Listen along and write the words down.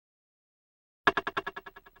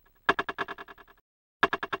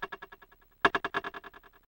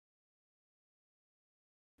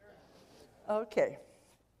Okay.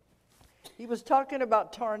 He was talking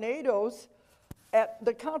about tornadoes at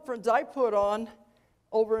the conference I put on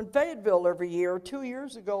over in Fayetteville every year. 2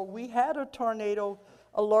 years ago, we had a tornado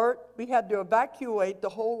alert. We had to evacuate the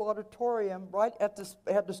whole auditorium right at the,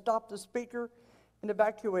 had to stop the speaker and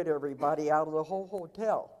evacuate everybody out of the whole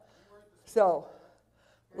hotel. So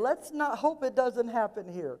let's not hope it doesn't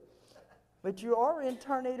happen here. But you are in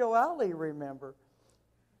Tornado Alley, remember.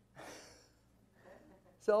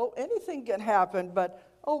 So anything can happen, but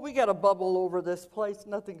oh, we got a bubble over this place.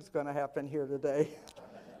 Nothing's going to happen here today.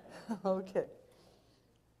 Okay.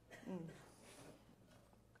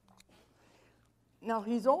 Now,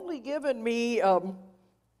 he's only given me, I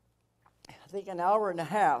think, an hour and a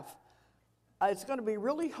half. It's going to be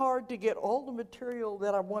really hard to get all the material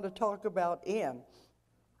that I want to talk about in.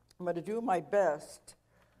 I'm going to do my best,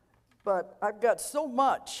 but I've got so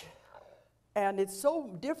much, and it's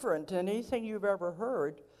so different than anything you've ever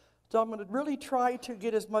heard. So I'm going to really try to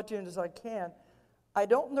get as much in as I can. I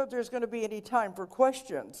don't know if there's going to be any time for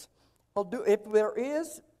questions. I'll do, if there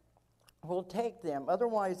is, we'll take them.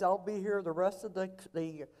 Otherwise, I'll be here the rest of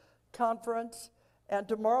the conference. And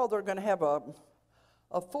tomorrow they're going to have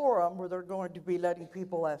a forum where they're going to be letting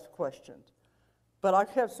people ask questions. But I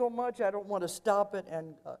have so much, I don't want to stop it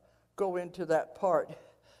and go into that part.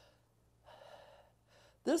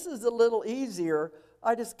 This is a little easier.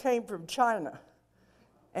 I just came from China.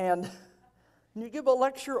 And when you give a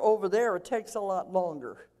lecture over there, it takes a lot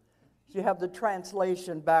longer. You have the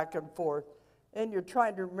translation back and forth, and you're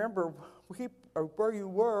trying to remember where you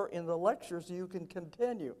were in the lecture so you can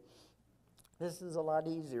continue. This is a lot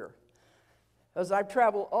easier. As I've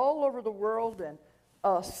traveled all over the world and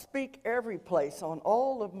speak every place on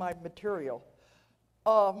all of my material,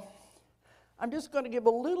 I'm just going to give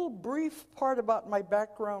a little brief part about my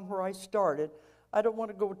background where I started. I don't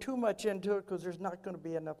want to go too much into it because there's not going to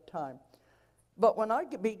be enough time. But when I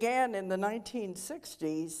began in the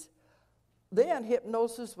 1960s, then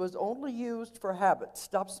hypnosis was only used for habits,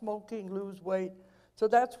 stop smoking, lose weight. So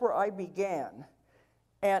that's where I began.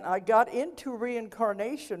 And I got into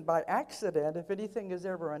reincarnation by accident. If anything is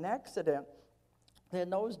ever an accident, in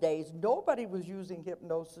those days, nobody was using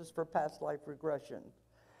hypnosis for past life regression.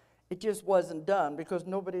 It just wasn't done because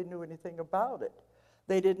nobody knew anything about it.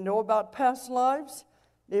 They didn't know about past lives.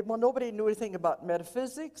 Nobody knew anything about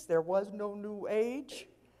metaphysics. There was no New Age.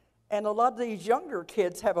 And a lot of these younger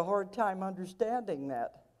kids have a hard time understanding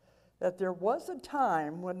that there was a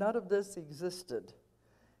time when none of this existed.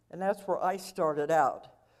 And that's where I started out.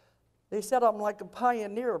 They said I'm like a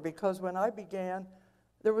pioneer because when I began,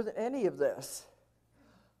 there wasn't any of this.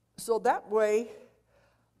 So that way,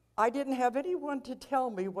 I didn't have anyone to tell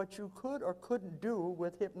me what you could or couldn't do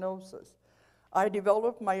with hypnosis. I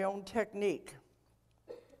developed my own technique.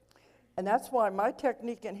 And that's why my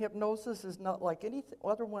technique in hypnosis is not like any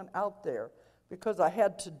other one out there, because I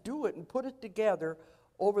had to do it and put it together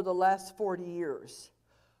over the last 40 years.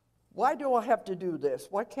 Why do I have to do this?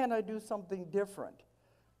 Why can't I do something different?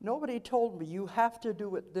 Nobody told me you have to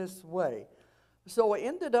do it this way. So I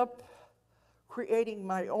ended up creating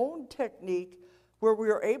my own technique where we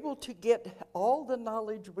are able to get all the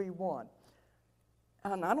knowledge we want.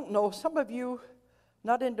 And I don't know, some of you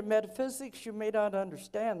not into metaphysics, you may not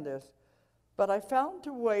understand this, but I found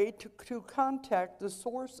a way to contact the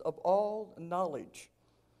source of all knowledge.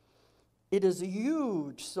 It is a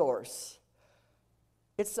huge source.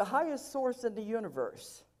 It's the highest source in the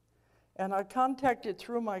universe. And I contact it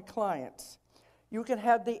through my clients. You can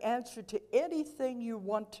have the answer to anything you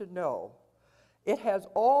want to know. It has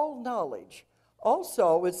all knowledge.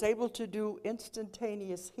 Also, it's able to do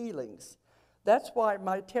instantaneous healings. That's why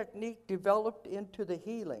my technique developed into the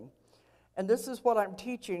healing. And this is what I'm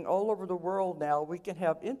teaching all over the world now. We can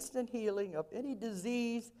have instant healing of any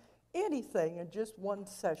disease, anything in just one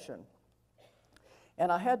session.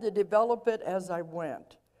 And I had to develop it as I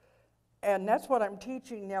went. And that's what I'm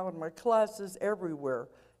teaching now in my classes everywhere.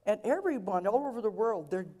 And everyone all over the world,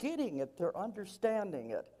 they're getting it, they're understanding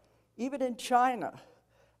it. Even in China.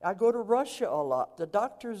 I go to Russia a lot. The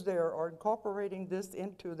doctors there are incorporating this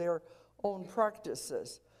into their own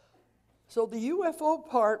practices. So the UFO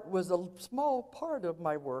part was a small part of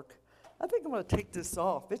my work. I think I'm going to take this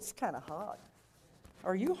off. It's kind of hot.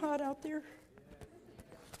 Are you hot out there?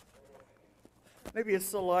 Maybe it's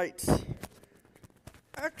the lights.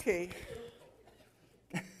 Okay.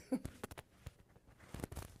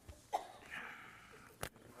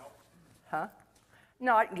 Huh?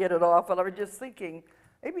 No, I can get it off, but I was just thinking,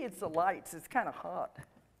 maybe it's the lights. It's kind of hot.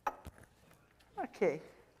 Okay.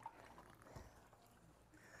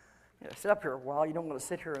 Yeah, sit up here a while. You don't want to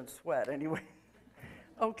sit here and sweat anyway.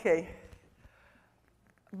 Okay.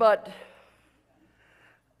 But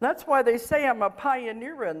That's why they say I'm a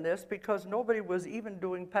pioneer in this, because nobody was even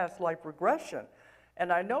doing past life regression.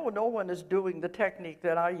 And I know no one is doing the technique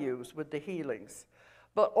that I use with the healings.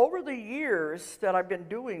 But over the years that I've been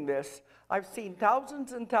doing this, I've seen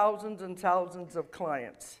thousands and thousands and thousands of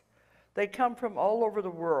clients. They come from all over the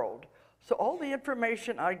world. So all the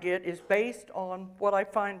information I get is based on what I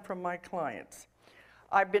find from my clients.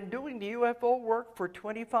 I've been doing the UFO work for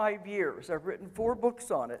 25 years. I've written 4 books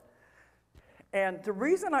on it. And the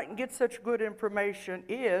reason I can get such good information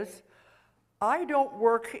is I don't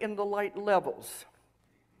work in the light levels.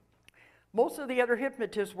 Most of the other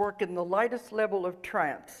hypnotists work in the lightest level of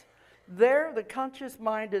trance. There, the conscious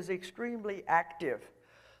mind is extremely active.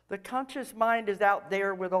 The conscious mind is out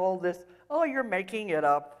there with all this, oh, you're making it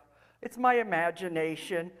up. It's my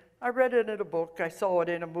imagination. I read it in a book. I saw it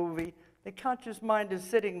in a movie. The conscious mind is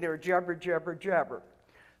sitting there, jabber, jabber, jabber.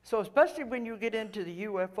 So especially when you get into the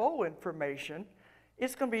UFO information,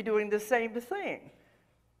 it's going to be doing the same thing.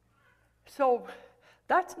 So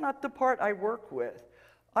that's not the part I work with.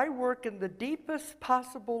 I work in the deepest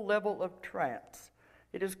possible level of trance.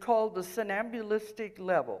 It is called the somnambulistic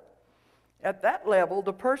level. At that level,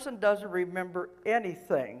 the person doesn't remember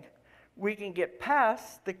anything. We can get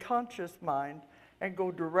past the conscious mind and go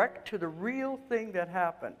direct to the real thing that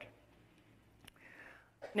happened.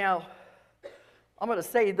 Now, I'm going to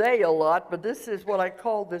say they a lot, but this is what I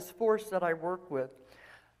call this force that I work with.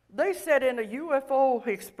 They said in a UFO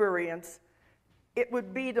experience, it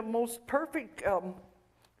would be the most perfect, what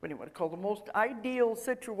do you want to call the most ideal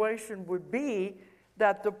situation would be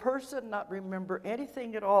that the person not remember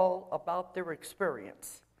anything at all about their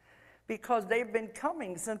experience, because they've been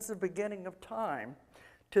coming since the beginning of time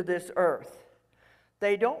to this earth.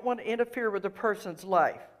 They don't want to interfere with the person's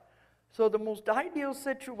life. So the most ideal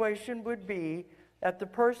situation would be that the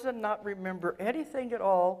person not remember anything at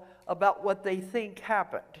all about what they think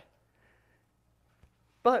happened.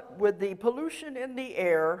 But with the pollution in the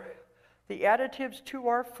air, the additives to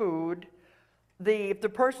our food, if the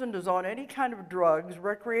person is on any kind of drugs,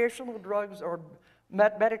 recreational drugs or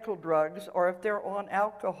medical drugs, or if they're on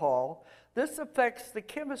alcohol, this affects the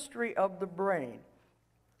chemistry of the brain.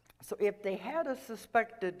 So if they had a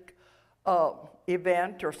suspected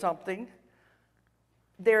event or something,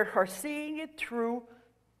 they are seeing it through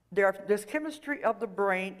this chemistry of the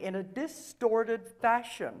brain in a distorted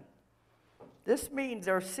fashion. This means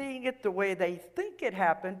they're seeing it the way they think it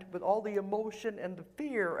happened, with all the emotion and the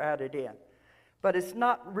fear added in. But it's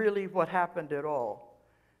not really what happened at all.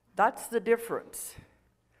 That's the difference.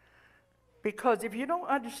 Because if you don't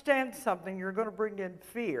understand something, you're going to bring in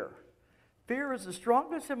fear. Fear is the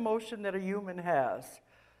strongest emotion that a human has.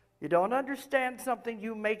 You don't understand something,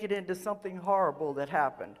 you make it into something horrible that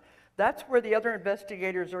happened. That's where the other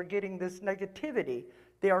investigators are getting this negativity.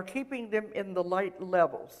 They are keeping them in the light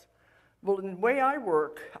levels. Well, in the way I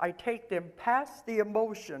work, I take them past the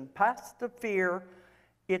emotion, past the fear,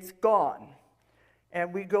 it's gone.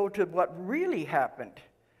 And we go to what really happened.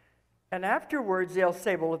 And afterwards, they'll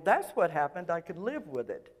say, well, if that's what happened, I could live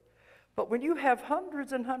with it. But when you have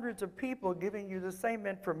hundreds and hundreds of people giving you the same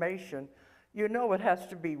information, you know it has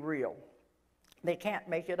to be real. They can't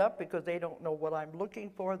make it up because they don't know what I'm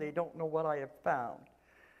looking for. They don't know what I have found.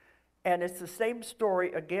 And it's the same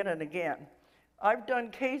story again and again. I've done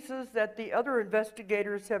cases that the other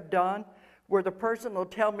investigators have done where the person will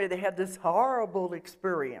tell me they had this horrible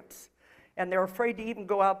experience and they're afraid to even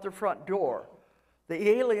go out the front door. The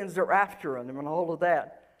aliens are after them and all of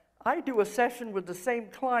that. I do a session with the same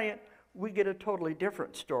client, we get a totally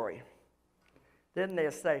different story. Then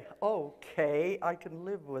they'll say, okay, I can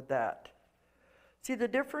live with that. See the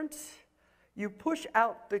difference? You push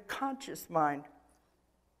out the conscious mind,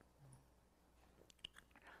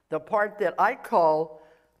 the part that I call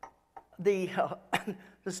the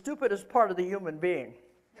stupidest part of the human being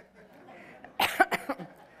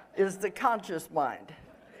is the conscious mind.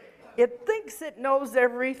 It thinks it knows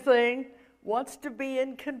everything, wants to be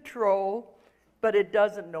in control, but it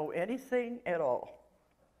doesn't know anything at all.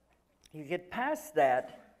 You get past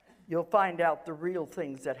that, you'll find out the real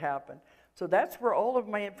things that happen. So that's where all of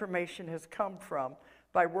my information has come from,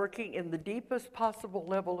 by working in the deepest possible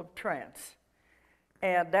level of trance.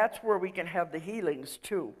 And that's where we can have the healings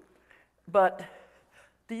too. But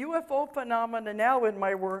the UFO phenomena now in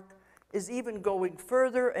my work is even going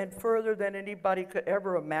further and further than anybody could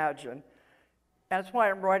ever imagine. That's why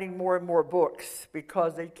I'm writing more and more books,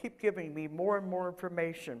 because they keep giving me more and more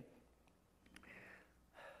information.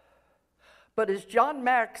 But as John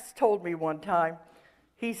Max told me one time,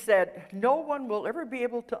 he said, no one will ever be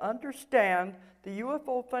able to understand the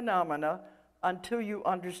UFO phenomena until you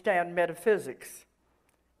understand metaphysics.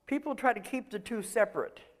 People try to keep the two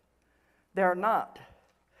separate. They're not.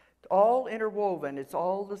 It's all interwoven. It's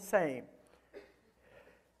all the same.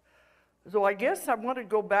 So I guess I want to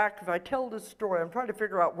go back. If I tell this story, I'm trying to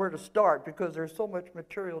figure out where to start because there's so much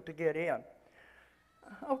material to get in.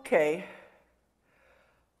 Okay.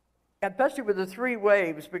 Especially with the 3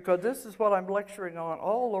 waves, because this is what I'm lecturing on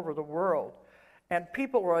all over the world. And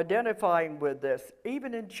people are identifying with this.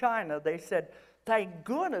 Even in China, they said, thank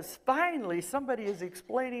goodness, finally somebody is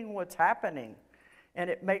explaining what's happening. And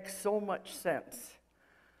it makes so much sense.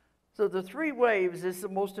 So the 3 waves is the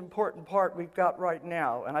most important part we've got right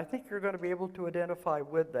now, and I think you're going to be able to identify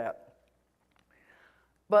with that.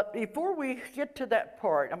 But before we get to that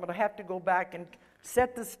part, I'm going to have to go back and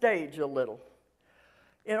set the stage a little.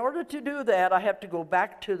 In order to do that, I have to go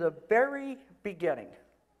back to the very beginning,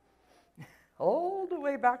 all the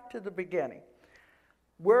way back to the beginning,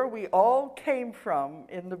 where we all came from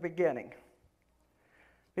in the beginning.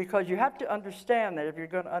 Because you have to understand that if you're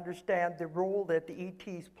going to understand the role that the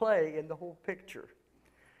ETs play in the whole picture.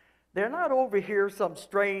 They're not over here some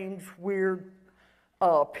strange, weird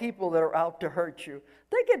people that are out to hurt you.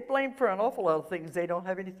 They get blamed for an awful lot of things they don't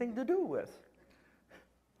have anything to do with.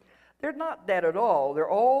 They're not that at all. They're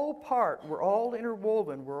all part. We're all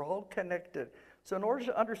interwoven. We're all connected. So in order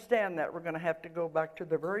to understand that, we're going to have to go back to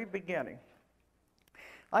the very beginning.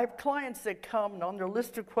 I have clients that come, and on their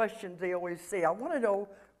list of questions, they always say, I want to know,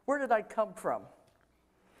 where did I come from?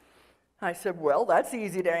 I said, well, that's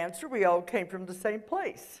easy to answer. We all came from the same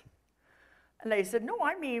place. And they said, no,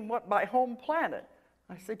 I mean, what, my home planet?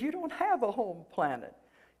 I said, you don't have a home planet.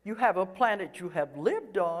 You have a planet you have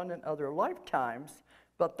lived on in other lifetimes,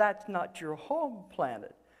 but that's not your home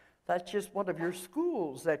planet. That's just one of your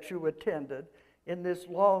schools that you attended in this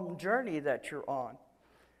long journey that you're on.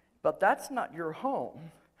 But that's not your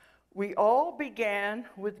home. We all began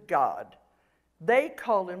with God. They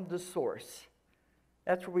call him the source.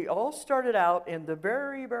 That's where we all started out in the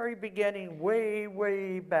very, very beginning, way,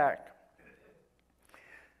 way back.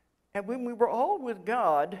 And when we were all with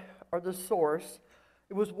God, or the source,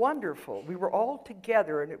 it was wonderful. We were all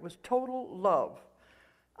together, and it was total love.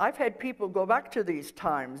 I've had people go back to these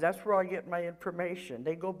times. That's where I get my information.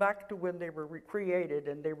 They go back to when they were created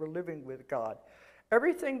and they were living with God.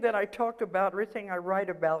 Everything that I talk about, everything I write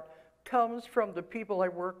about, comes from the people I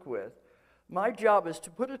work with. My job is to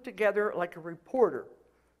put it together like a reporter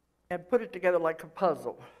and put it together like a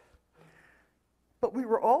puzzle. But we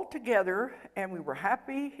were all together and we were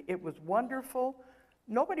happy. It was wonderful.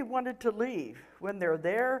 Nobody wanted to leave. When they're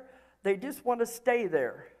there, they just want to stay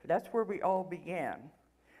there. That's where we all began.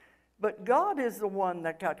 But God is the one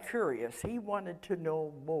that got curious. He wanted to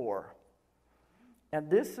know more. And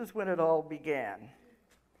this is when it all began.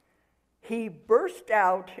 He burst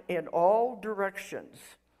out in all directions.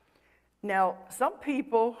 Now, some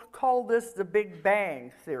people call this the Big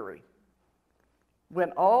Bang theory.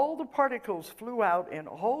 When all the particles flew out in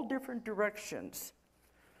all different directions,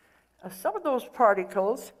 some of those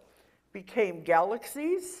particles became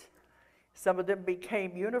galaxies, some of them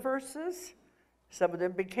became universes, some of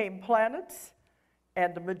them became planets,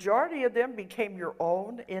 and the majority of them became your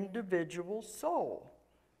own individual soul.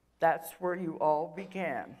 That's where you all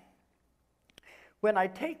began. When I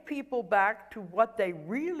take people back to what they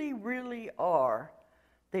really, really are,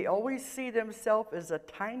 they always see themselves as a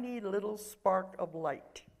tiny little spark of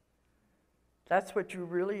light. That's what you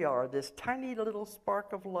really are, this tiny little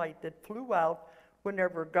spark of light that flew out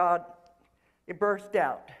whenever it burst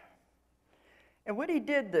out. And when he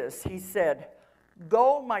did this, he said,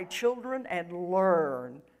 go, my children, and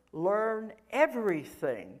learn. Learn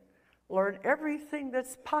everything. Learn everything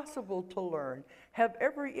that's possible to learn. Have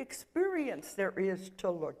every experience there is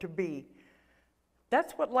to be.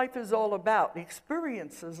 That's what life is all about,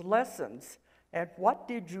 experiences, lessons. And what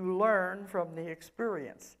did you learn from the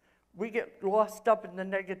experience? We get lost up in the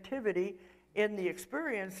negativity in the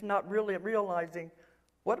experience, not really realizing,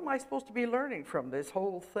 what am I supposed to be learning from this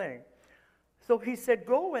whole thing? So he said,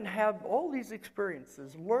 go and have all these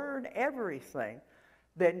experiences, learn everything,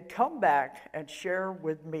 then come back and share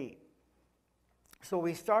with me. So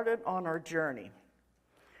we started on our journey.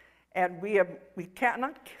 And we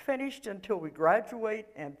cannot finish until we graduate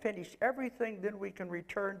and finish everything, then we can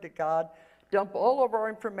return to God, dump all of our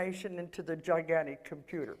information into the gigantic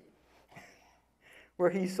computer, where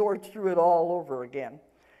he sorts through it all over again.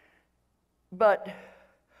 But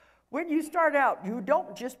when you start out, you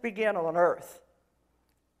don't just begin on Earth.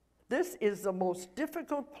 This is the most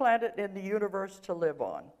difficult planet in the universe to live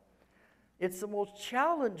on. It's the most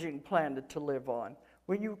challenging planet to live on.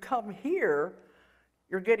 When you come here,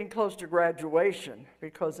 you're getting close to graduation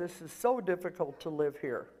because this is so difficult to live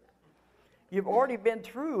here. You've already been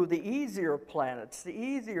through the easier planets, the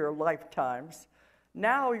easier lifetimes.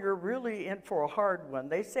 Now you're really in for a hard one.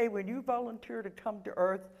 They say when you volunteer to come to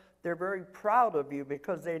Earth, they're very proud of you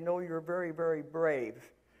because they know you're very, very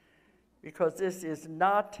brave. Because this is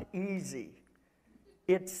not easy.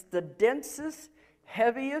 It's the densest,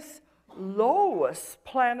 heaviest, lowest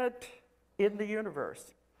planet in the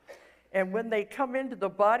universe. And when they come into the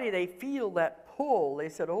body, they feel that pull. They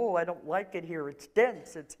said, oh, I don't like it here. It's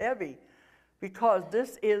dense, it's heavy. Because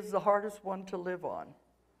this is the hardest one to live on.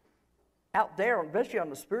 Out there, especially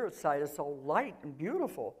on the spirit side, it's so light and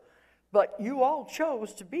beautiful. But you all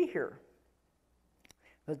chose to be here.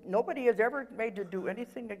 But nobody has ever made you do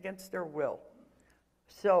anything against their will.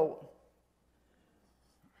 So,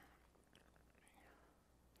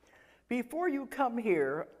 before you come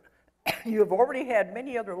here, you have already had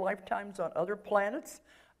many other lifetimes on other planets,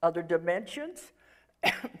 other dimensions.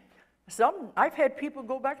 I've had people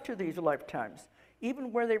go back to these lifetimes,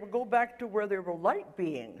 even where they would go back to where there were light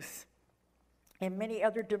beings in many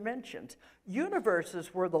other dimensions. Universes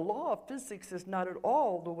where the law of physics is not at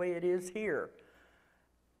all the way it is here.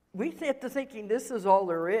 We get to thinking this is all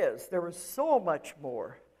there is. There is so much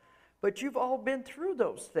more. But you've all been through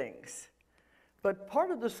those things. But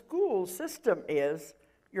part of the school system is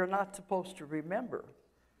you're not supposed to remember.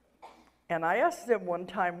 And I asked them one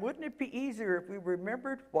time, wouldn't it be easier if we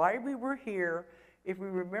remembered why we were here, if we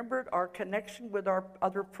remembered our connection with our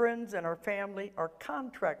other friends and our family, our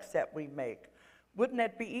contracts that we make? Wouldn't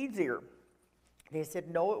that be easier? They said,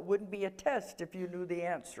 no, it wouldn't be a test if you knew the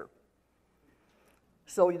answer.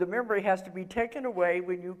 So the memory has to be taken away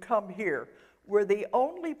when you come here. We're the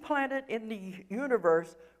only planet in the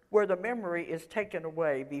universe where the memory is taken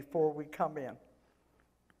away before we come in.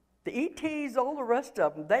 The ETs, all the rest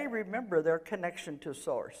of them, they remember their connection to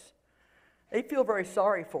Source. They feel very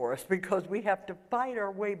sorry for us because we have to fight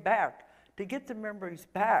our way back to get the memories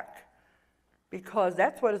back. Because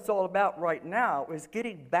that's what it's all about right now, is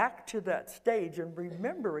getting back to that stage and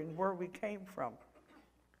remembering where we came from.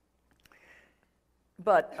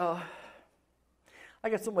 But I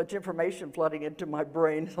got so much information flooding into my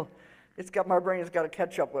brain, so my brain has got to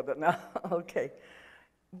catch up with it now. Okay.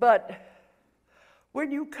 But when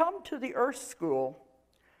you come to the Earth School,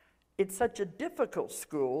 it's such a difficult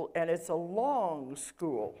school, and it's a long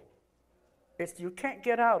school. You can't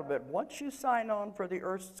get out of it. Once you sign on for the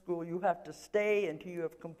Earth School, you have to stay until you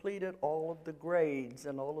have completed all of the grades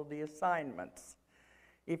and all of the assignments.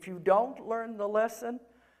 If you don't learn the lesson,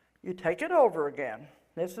 you take it over again.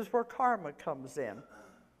 This is where karma comes in.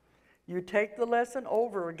 You take the lesson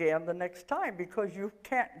over again the next time because you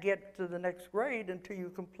can't get to the next grade until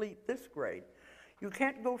you complete this grade. You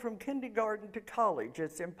can't go from kindergarten to college.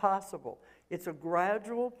 It's impossible. It's a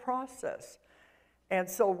gradual process. And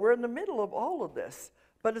so we're in the middle of all of this.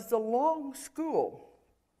 But it's a long school.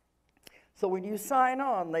 So when you sign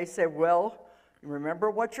on, they say, well, remember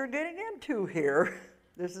what you're getting into here.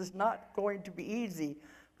 This is not going to be easy,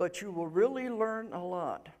 but you will really learn a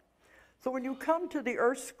lot. So when you come to the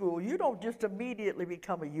Earth School, you don't just immediately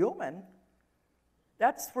become a human.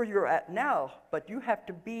 That's where you're at now, but you have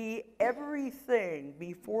to be everything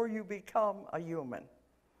before you become a human.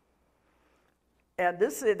 And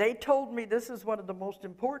they told me this is one of the most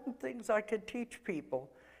important things I could teach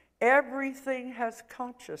people. Everything has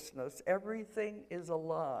consciousness. Everything is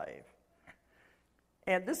alive.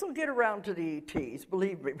 And this will get around to the ETs,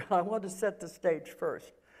 believe me, but I want to set the stage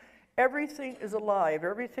first. Everything is alive.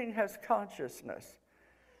 Everything has consciousness.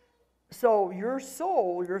 So your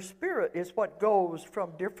soul, your spirit, is what goes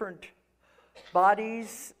from different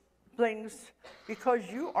bodies, things, because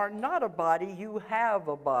you are not a body, you have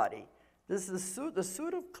a body. This is the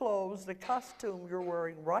suit of clothes, the costume you're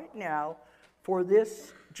wearing right now for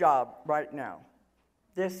this job right now,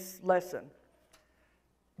 this lesson.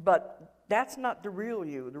 But that's not the real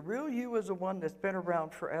you. The real you is the one that's been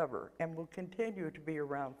around forever and will continue to be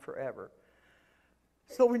around forever.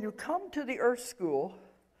 So when you come to the Earth School,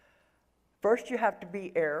 first you have to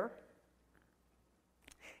be air.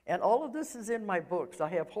 And all of this is in my books. I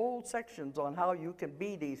have whole sections on how you can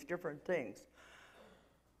be these different things.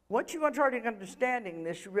 Once you start understanding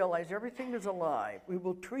this, you realize everything is alive. We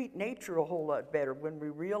will treat nature a whole lot better when we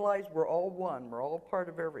realize we're all one. We're all part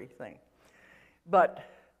of everything. But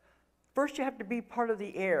first you have to be part of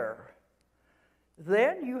the air.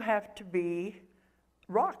 Then you have to be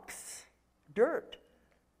rocks, dirt.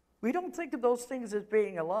 We don't think of those things as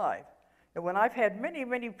being alive. And when I've had many,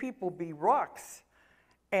 many people be rocks,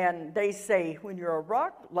 and they say, when you're a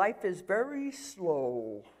rock, life is very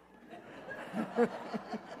slow.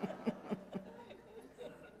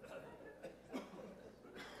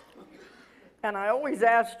 And I always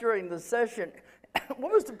ask during the session,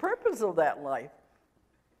 what was the purpose of that life?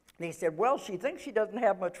 And he said, well, she thinks she doesn't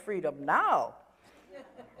have much freedom now.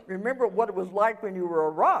 Remember what it was like when you were a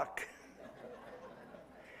rock.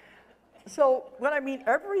 So when I mean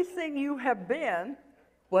everything you have been,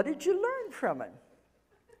 what did you learn from it?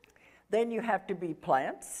 Then you have to be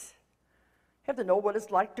plants. You have to know what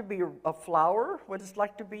it's like to be a flower, what it's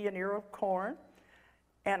like to be an ear of corn.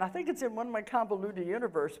 And I think it's in one of my Convoluted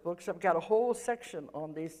Universe books. I've got a whole section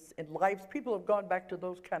on these in lives. People have gone back to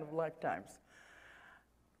those kind of lifetimes.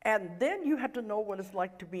 And then you have to know what it's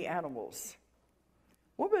like to be animals.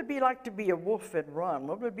 What would it be like to be a wolf and run?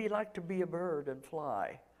 What would it be like to be a bird and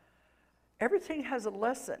fly? Everything has a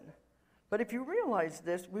lesson. But if you realize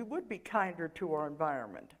this, we would be kinder to our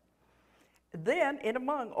environment. Then, in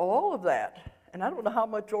among all of that, and I don't know how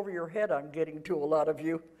much over your head I'm getting to a lot of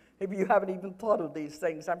you, maybe you haven't even thought of these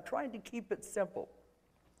things. I'm trying to keep it simple.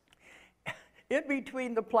 In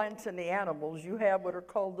between the plants and the animals, you have what are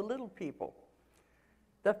called the little people.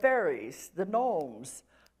 The fairies, the gnomes,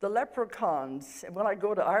 the leprechauns. And when I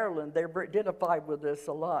go to Ireland, they identify with this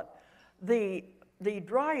a lot. The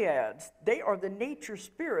dryads, they are the nature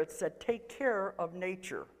spirits that take care of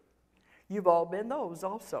nature. You've all been those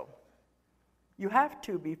also. You have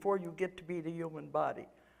to before you get to be the human body.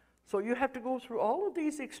 So you have to go through all of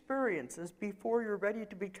these experiences before you're ready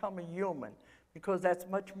to become a human, because that's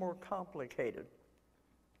much more complicated.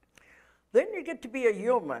 Then you get to be a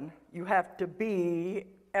human, you have to be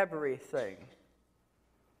everything.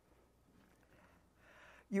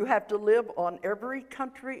 You have to live on every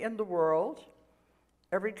country in the world,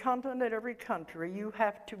 every continent, every country. You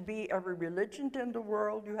have to be every religion in the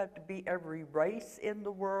world. You have to be every race in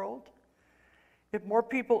the world. If more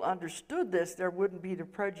people understood this, there wouldn't be the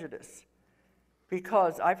prejudice.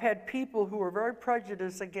 Because I've had people who are very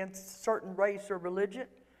prejudiced against certain race or religion.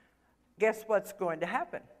 Guess what's going to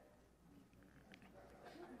happen?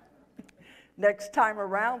 Next time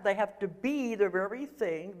around, they have to be the very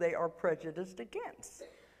thing they are prejudiced against.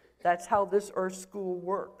 That's how this earth school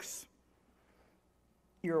works.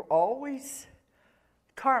 You're always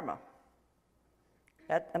karma.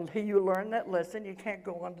 Until you learn that lesson, you can't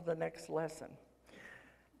go on to the next lesson.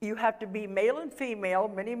 You have to be male and female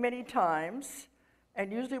many, many times.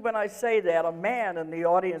 And usually when I say that, a man in the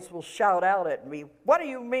audience will shout out at me, "What do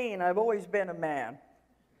you mean? I've always been a man."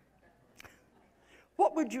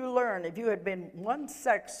 What would you learn if you had been one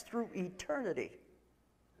sex through eternity?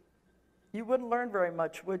 You wouldn't learn very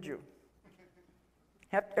much, would you?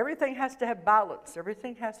 Everything has to have balance.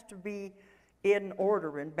 Everything has to be in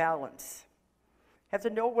order, in balance. Have to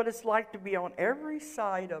know what it's like to be on every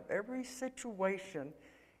side of every situation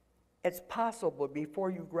as possible before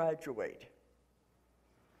you graduate.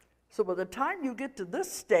 So by the time you get to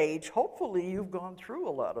this stage, hopefully you've gone through a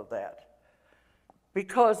lot of that.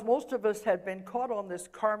 Because most of us had been caught on this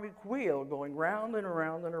karmic wheel going round and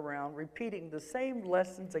around and around, repeating the same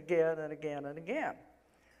lessons again and again and again.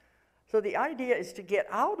 So the idea is to get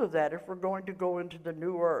out of that if we're going to go into the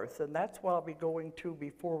new earth, and that's what I'll be going to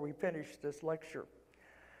before we finish this lecture.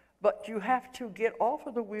 But you have to get off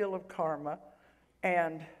of the wheel of karma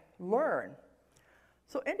and learn.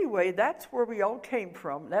 So anyway, that's where we all came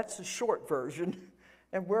from. That's the short version,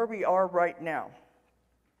 and where we are right now.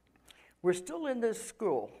 We're still in this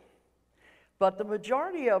school, but the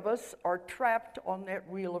majority of us are trapped on that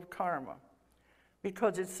wheel of karma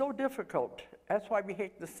because it's so difficult. That's why we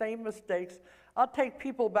make the same mistakes. I'll take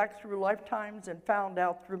people back through lifetimes and found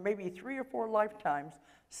out through maybe 3 or 4 lifetimes,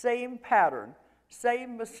 same pattern,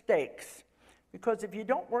 same mistakes. Because if you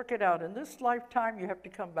don't work it out in this lifetime, you have to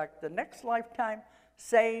come back the next lifetime,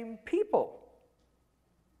 same people.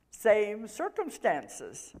 Same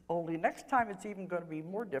circumstances, only next time it's even going to be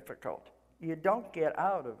more difficult. You don't get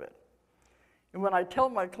out of it. And when I tell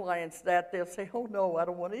my clients that, they'll say, "Oh no, I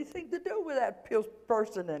don't want anything to do with that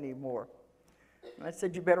person anymore." And I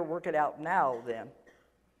said, "You better work it out now then,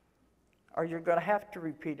 or you're going to have to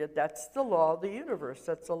repeat it. That's the law of the universe.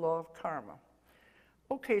 That's the law of karma."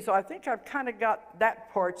 Okay, so I think I've kind of got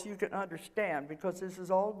that part so you can understand, because this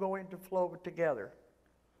is all going to flow together.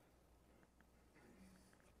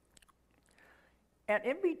 And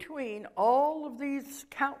in between all of these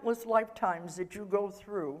countless lifetimes that you go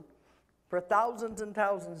through for thousands and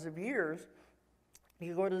thousands of years,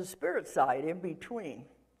 you go to the spirit side in between.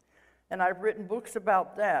 And I've written books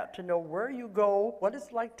about that, to know where you go, what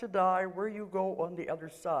it's like to die, where you go on the other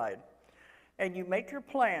side. And you make your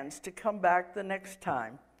plans to come back the next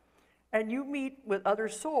time. And you meet with other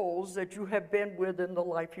souls that you have been with in the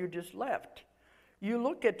life you just left. You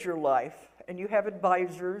look at your life, and you have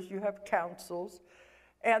advisors, you have counsels,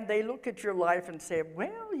 And they look at your life and say,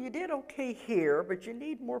 well, you did okay here, but you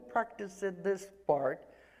need more practice in this part,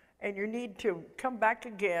 and you need to come back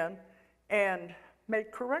again and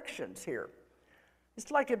make corrections here.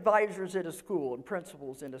 It's like advisors in a school and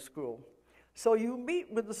principals in a school. So you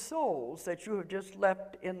meet with the souls that you have just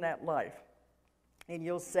left in that life, and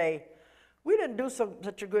you'll say, we didn't do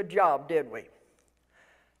such a good job, did we?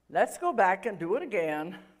 Let's go back and do it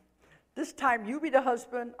again. This time you be the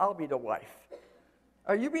husband, I'll be the wife.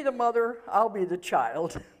 Or you be the mother, I'll be the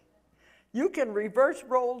child. You can reverse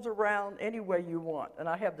roles around any way you want. And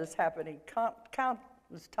I have this happening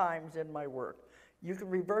countless times in my work. You can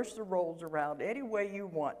reverse the roles around any way you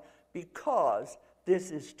want because this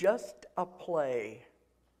is just a play.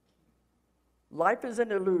 Life is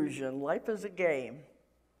an illusion. Life is a game.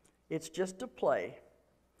 It's just a play.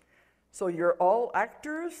 So you're all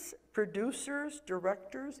actors, producers,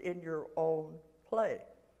 directors in your own play.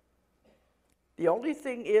 The only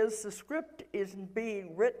thing is the script isn't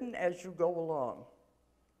being written as you go along.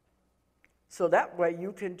 So that way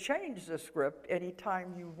you can change the script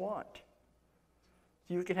anytime you want.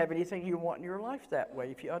 You can have anything you want in your life that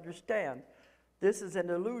way if you understand. This is an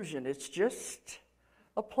illusion. It's just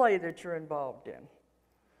a play that you're involved in.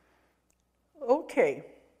 Okay.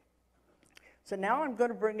 So now I'm going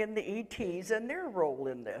to bring in the ETs and their role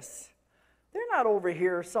in this. They're not over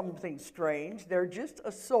here something strange. They're just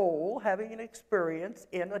a soul having an experience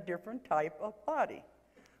in a different type of body,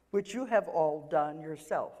 which you have all done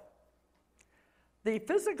yourself. The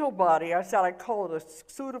physical body, I said I call it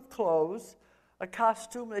a suit of clothes, a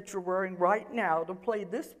costume that you're wearing right now to play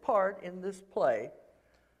this part in this play.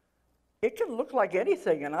 It can look like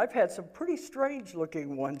anything, and I've had some pretty strange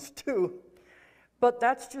looking ones too. But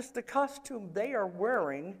that's just the costume they are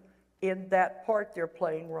wearing in that part they're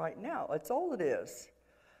playing right now. That's all it is.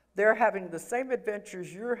 They're having the same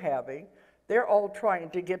adventures you're having. They're all trying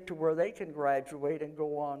to get to where they can graduate and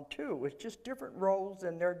go on too. It's just different roles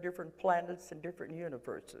and they're different planets and different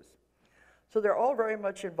universes. So they're all very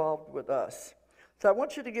much involved with us. So I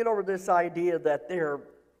want you to get over this idea that they're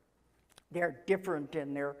different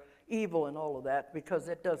and they're evil and all of that, because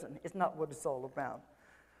it's not what it's all about.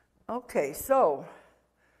 Okay, so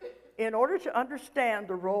in order to understand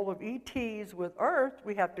the role of ETs with Earth,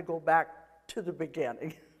 we have to go back to the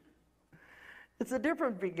beginning. It's a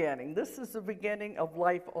different beginning. This is the beginning of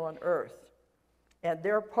life on Earth, and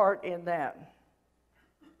their part in that.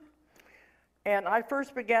 And I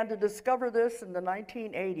first began to discover this in the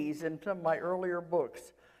 1980s in some of my earlier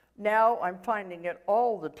books. Now I'm finding it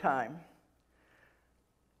all the time.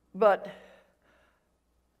 But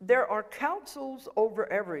there are councils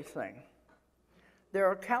over everything. There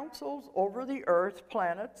are councils over the Earth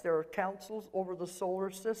planets. There are councils over the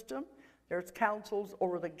solar system. There's councils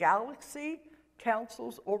over the galaxy,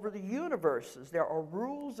 councils over the universes. There are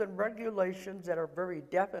rules and regulations that are very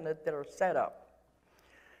definite that are set up.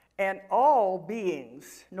 And all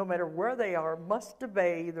beings, no matter where they are, must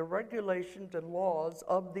obey the regulations and laws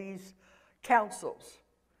of these councils.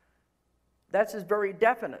 That's just very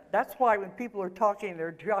definite. That's why when people are talking,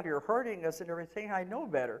 they're out here hurting us and everything, I know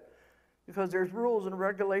better. Because there's rules and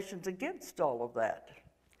regulations against all of that.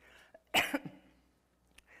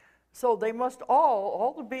 So they must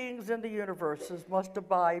all the beings in the universes must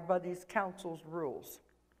abide by these councils' rules.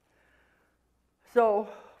 So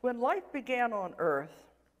when life began on Earth,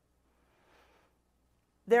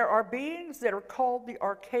 there are beings that are called the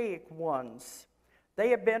archaic ones. They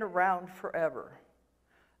have been around forever.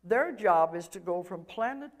 Their job is to go from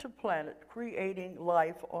planet to planet, creating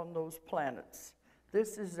life on those planets.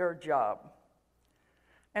 This is their job.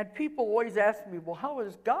 And people always ask me, well, how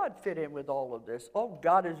does God fit in with all of this? Oh,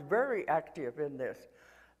 God is very active in this.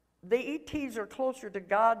 The ETs are closer to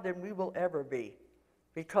God than we will ever be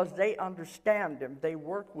because they understand Him, they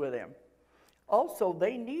work with Him. Also,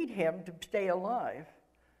 they need Him to stay alive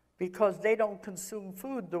because they don't consume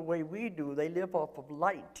food the way we do. They live off of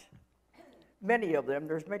light. Many of them,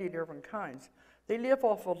 there's many different kinds. They live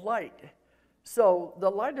off of light. So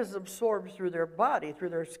the light is absorbed through their body, through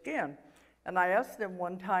their skin. And I asked them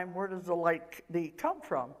one time, where does the light come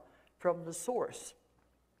from? From the source.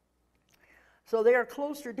 So they are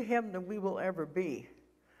closer to Him than we will ever be.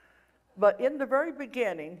 But in the very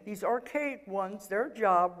beginning, these archaic ones, their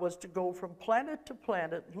job was to go from planet to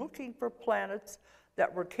planet, looking for planets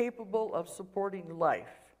that were capable of supporting life.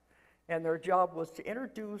 And their job was to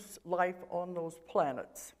introduce life on those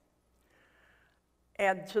planets.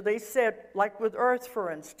 And so they said, like with Earth,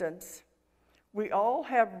 for instance, we all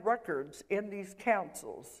have records in these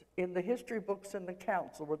councils, in the history books in the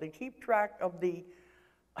council, where they keep track of the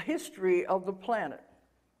history of the planet.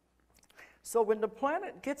 So when the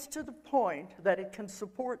planet gets to the point that it can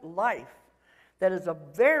support life, that is a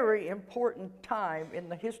very important time in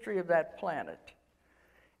the history of that planet.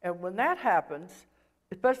 And when that happens,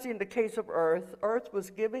 especially in the case of Earth, Earth was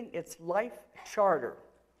giving its life charter.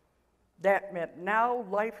 That meant now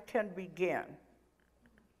life can begin.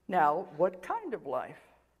 Now, what kind of life?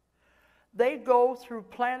 They go through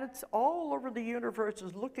planets all over the universe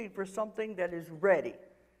looking for something that is ready.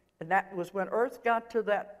 And that was when Earth got to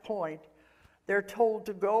that point, they're told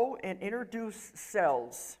to go and introduce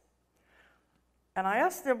cells. And I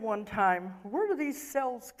asked them one time, where do these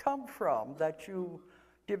cells come from that you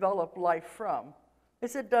develop life from? They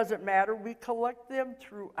said, it doesn't matter. We collect them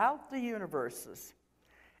throughout the universes.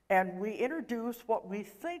 And we introduce what we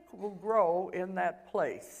think will grow in that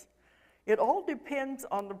place. It all depends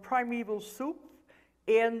on the primeval soup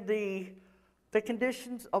and the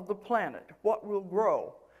conditions of the planet, what will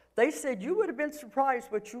grow. They said, you would have been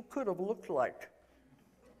surprised what you could have looked like.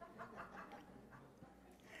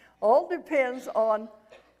 All depends on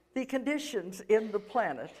the conditions in the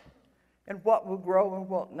planet and what will grow and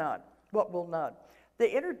what will not.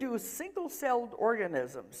 They introduce single-celled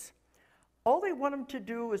organisms. All they want them to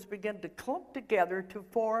do is begin to clump together to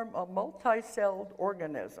form a multi-celled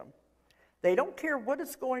organism. They don't care what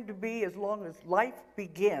it's going to be as long as life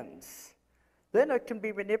begins. Then it can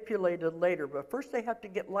be manipulated later, but first they have to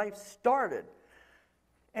get life started.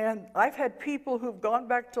 And I've had people who've gone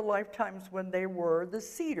back to lifetimes when they were the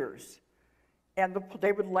seeders. And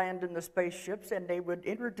they would land in the spaceships and they would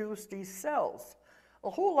introduce these cells. A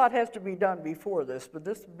whole lot has to be done before this, but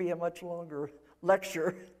this would be a much longer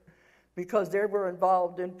lecture because they were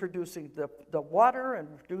involved in producing the water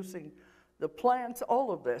and producing the plants,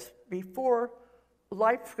 all of this, before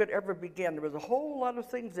life could ever begin. There was a whole lot of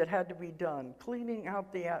things that had to be done, cleaning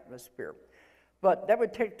out the atmosphere. But that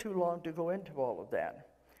would take too long to go into all of that.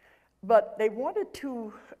 But they wanted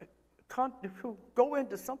to go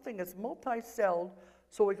into something that's multi-celled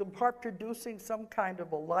so we can start producing some kind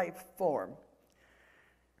of a life form.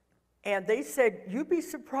 And they said, you'd be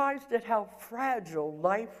surprised at how fragile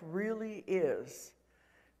life really is.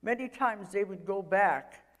 Many times they would go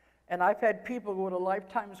back, and I've had people go to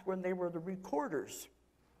lifetimes when they were the recorders.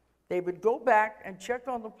 They would go back and check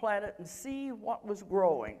on the planet and see what was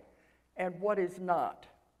growing and what is not.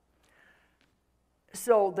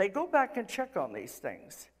 So they go back and check on these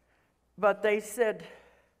things. But they said,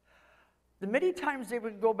 the many times they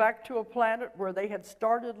would go back to a planet where they had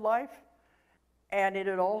started life, and it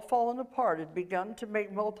had all fallen apart. It had begun to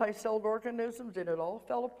make multi-celled organisms, and it all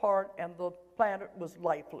fell apart, and the planet was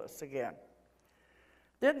lifeless again.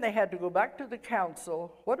 Then they had to go back to the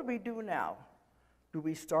council. What do we do now? Do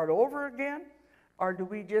we start over again, or do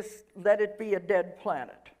we just let it be a dead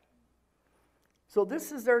planet? So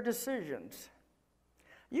this is their decisions.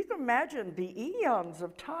 You can imagine the eons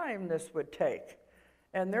of time this would take.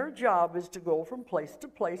 And their job is to go from place to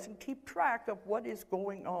place and keep track of what is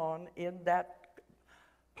going on in that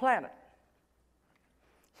planet.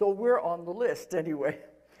 So we're on the list anyway.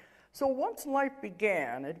 So once life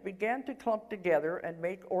began, it began to clump together and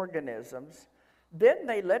make organisms. Then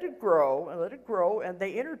they let it grow, and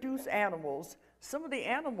they introduce animals. Some of the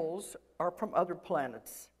animals are from other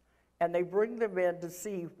planets, and they bring them in to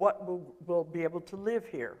see what will be able to live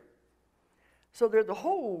here. So there's a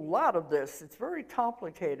whole lot of this. It's very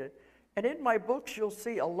complicated. And in my books, you'll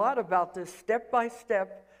see a lot about this step by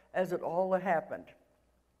step as it all happened.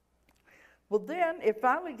 Well, then it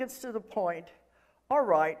finally gets to the point, all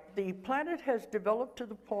right, the planet has developed to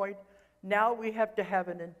the point, now we have to have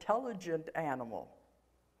an intelligent animal,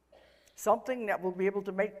 something that will be able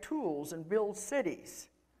to make tools and build cities.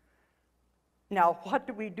 Now, what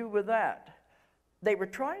do we do with that? They were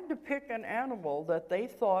trying to pick an animal that they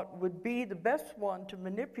thought would be the best one to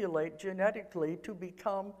manipulate genetically to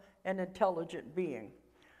become an intelligent being.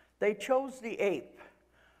 They chose the ape,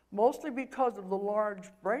 mostly because of the large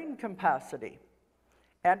brain capacity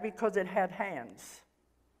and because it had hands.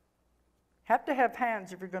 Have to have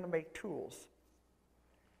hands if you're going to make tools.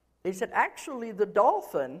 They said, actually, the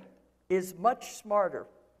dolphin is much smarter.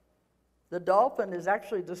 The dolphin is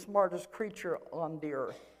actually the smartest creature on the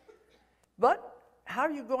earth. But how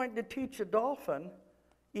are you going to teach a dolphin,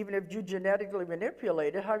 even if you genetically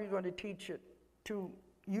manipulate it, how are you going to teach it to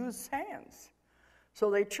use hands?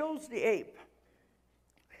 So they chose the ape.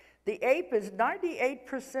 The ape is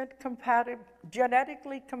 98%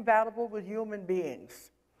 genetically compatible with human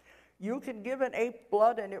beings. You can give an ape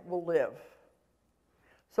blood and it will live.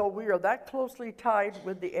 So we are that closely tied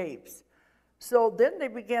with the apes. So then they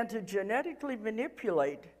began to genetically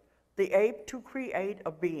manipulate the ape to create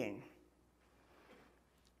a being.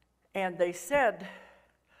 And they said,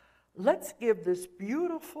 Let's give this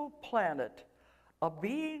beautiful planet a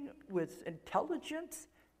being with intelligence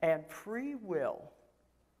and free will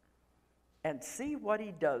and see what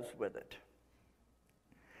he does with it.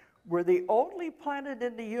 We're the only planet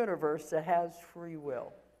in the universe that has free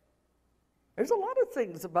will. There's a lot of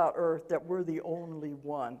things about Earth that we're the only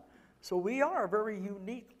one. So we are a very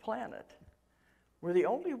unique planet. We're the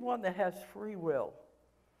only one that has free will.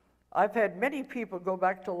 I've had many people go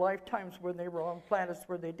back to lifetimes when they were on planets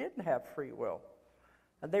where they didn't have free will.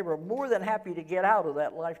 And they were more than happy to get out of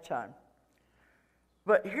that lifetime.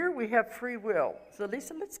 But here we have free will. So they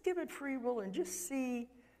said, let's give it free will and just see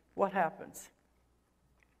what happens.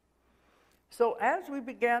 So as we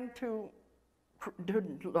began to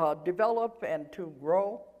develop and to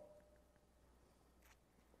grow,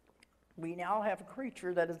 we now have a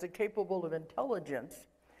creature that is capable of intelligence.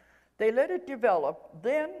 They let it develop.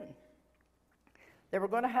 Then they were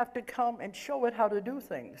going to have to come and show it how to do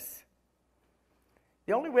things.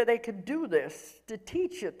 The only way they could do this, to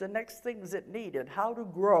teach it the next things it needed, how to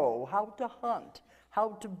grow, how to hunt,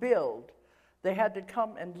 how to build. They had to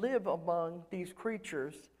come and live among these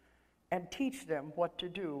creatures and teach them what to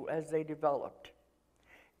do as they developed.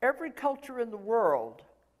 Every culture in the world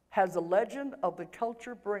has a legend of the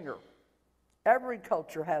culture bringer. Every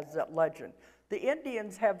culture has that legend. The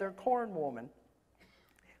Indians have their corn woman,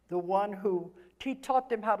 the one who taught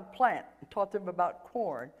them how to plant, taught them about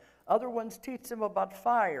corn. Other ones teach them about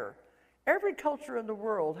fire. Every culture in the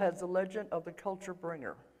world has the legend of the culture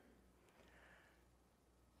bringer.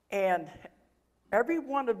 And every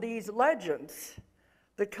one of these legends,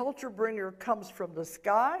 the culture bringer comes from the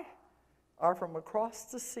sky or from across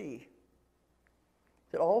the sea.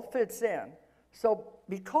 It all fits in. So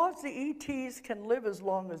because the ETs can live as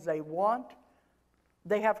long as they want,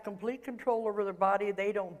 they have complete control over their body.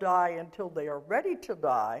 They don't die until they are ready to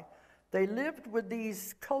die. They lived with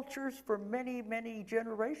these cultures for many, many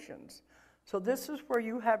generations. So this is where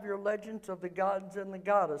you have your legends of the gods and the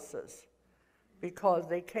goddesses, because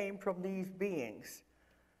they came from these beings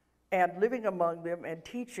and living among them and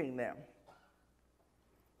teaching them.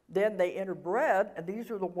 Then they interbred, and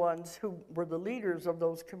these are the ones who were the leaders of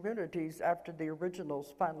those communities after the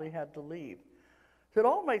originals finally had to leave. So it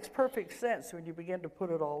all makes perfect sense when you begin to put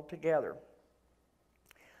it all together.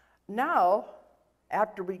 Now,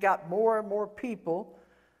 after we got more and more people,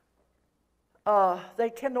 they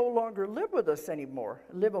can no longer live with us anymore,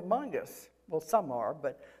 live among us. Well, some are,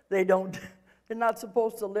 but they don't. They're not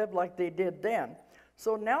supposed to live like they did then.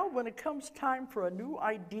 So now when it comes time for a new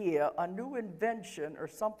idea, a new invention, or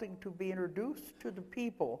something to be introduced to the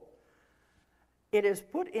people, it is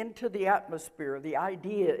put into the atmosphere. The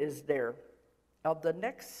idea is there of the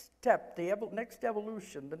next step, the next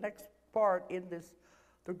evolution, the next part in this,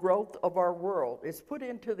 the growth of our world is put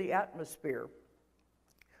into the atmosphere.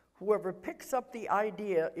 Whoever picks up the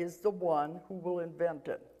idea is the one who will invent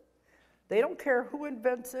it. They don't care who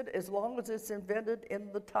invents it as long as it's invented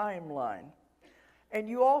in the timeline. And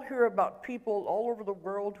you all hear about people all over the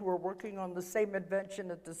world who are working on the same invention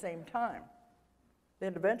at the same time.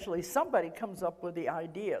 Then eventually somebody comes up with the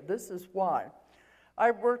idea. This is why.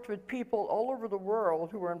 I've worked with people all over the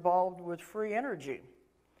world who are involved with free energy.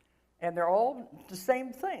 And they're all the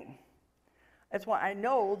same thing. That's why I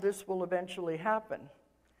know this will eventually happen.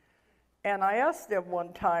 And I asked them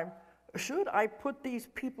one time, should I put these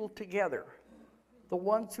people together? The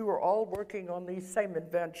ones who are all working on these same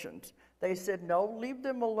inventions. They said, no, leave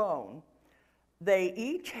them alone. They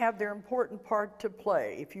each have their important part to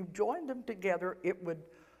play. If you join them together, it would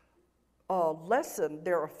lessen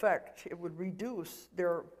their effect. It would reduce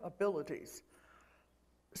their abilities.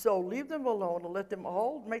 So leave them alone and let them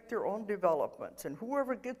all make their own developments. And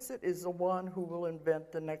whoever gets it is the one who will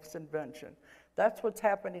invent the next invention. That's what's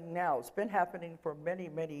happening now. It's been happening for many,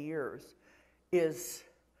 many years. Is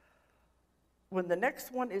when the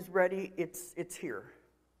next one is ready, it's here.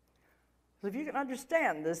 So if you can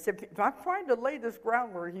understand this, if I'm trying to lay this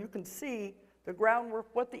groundwork, you can see the groundwork,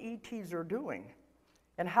 what the ETs are doing,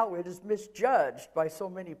 and how it is misjudged by so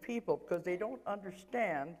many people because they don't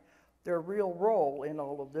understand their real role in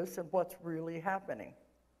all of this and what's really happening.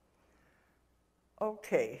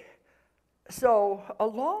 Okay, so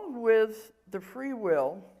along with the free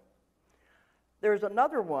will, there's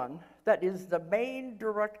another one that is the main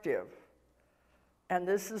directive. And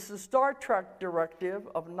this is the Star Trek directive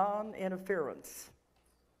of non-interference.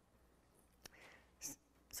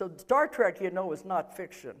 So Star Trek, you know, is not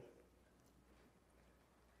fiction.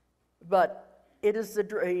 But it is a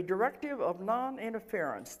directive of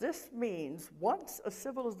non-interference. This means once a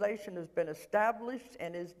civilization has been established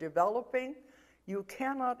and is developing, you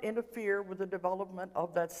cannot interfere with the development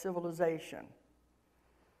of that civilization.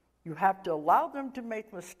 You have to allow them to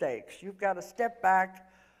make mistakes. You've got to step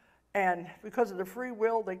back, and because of the free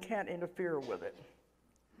will, they can't interfere with it.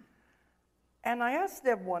 And I asked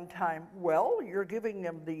them one time, well, you're giving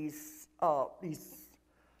them these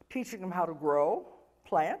teaching them how to grow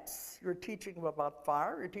plants, you're teaching them about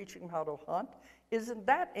fire, you're teaching them how to hunt. Isn't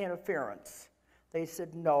that interference? They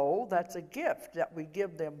said, no, that's a gift that we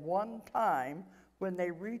give them one time when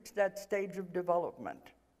they reach that stage of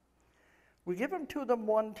development. We give them to them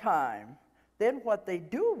one time. Then what they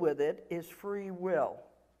do with it is free will.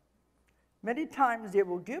 Many times they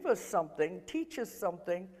will give us something, teach us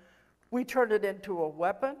something, we turn it into a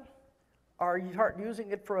weapon, or you start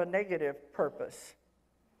using it for a negative purpose.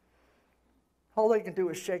 All they can do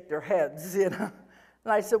is shake their heads, you know.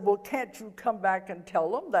 And I said, well, can't you come back and tell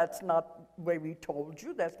them that's not the way we told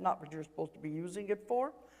you, that's not what you're supposed to be using it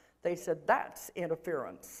for? They said, that's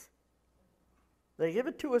interference. They give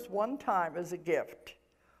it to us one time as a gift.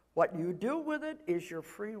 What you do with it is your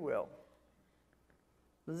free will.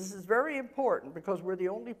 This is very important because we're the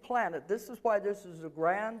only planet. This is why this is a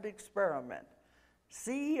grand experiment.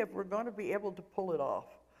 See if we're going to be able to pull it off.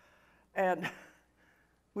 And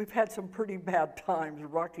we've had some pretty bad times,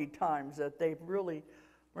 rocky times, that they really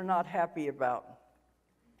were not happy about.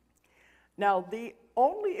 Now, the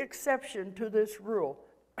only exception to this rule,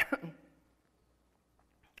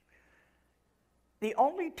 the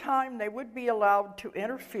only time they would be allowed to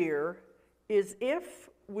interfere is if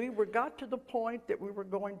we got to the point that we were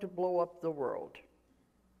going to blow up the world.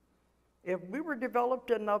 If we were developed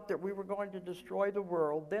enough that we were going to destroy the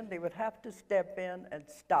world, then they would have to step in and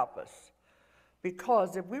stop us.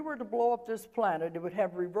 Because if we were to blow up this planet, it would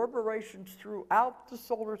have reverberations throughout the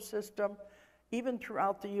solar system, even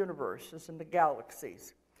throughout the universes and the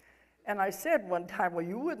galaxies. And I said one time, well,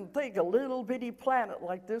 you wouldn't think a little bitty planet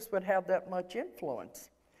like this would have that much influence.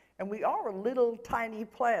 And we are a little tiny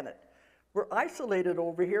planet. We're isolated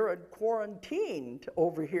over here and quarantined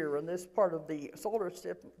over here in this part of the solar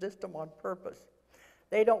system on purpose.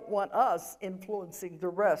 They don't want us influencing the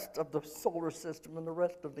rest of the solar system and the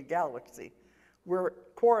rest of the galaxy. We're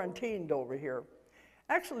quarantined over here.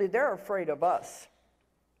 Actually, they're afraid of us,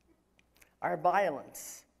 our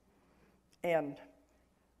violence, and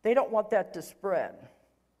they don't want that to spread.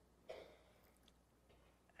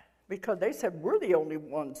 Because they said we're the only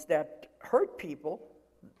ones that hurt people.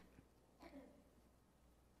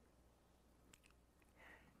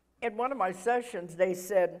 In one of my sessions, they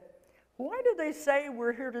said, why do they say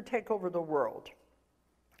we're here to take over the world?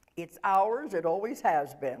 It's ours, it always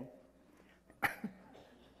has been.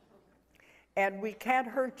 And we can't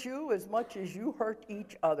hurt you as much as you hurt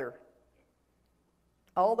each other.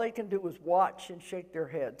 All they can do is watch and shake their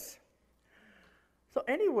heads. So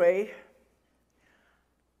anyway,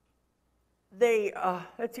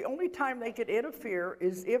 that's the only time they could interfere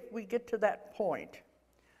is if we get to that point.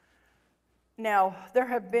 Now, there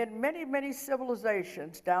have been many, many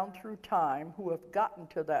civilizations down through time who have gotten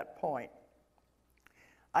to that point.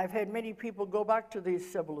 I've had many people go back to these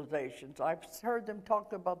civilizations. I've heard them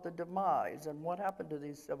talk about the demise and what happened to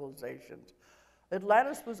these civilizations.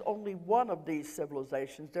 Atlantis was only one of these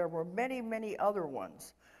civilizations. There were many, many other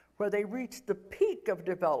ones where they reached the peak of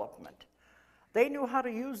development. They knew how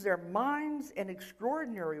to use their minds in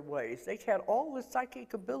extraordinary ways. They had all the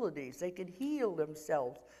psychic abilities. They could heal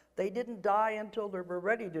themselves. They didn't die until they were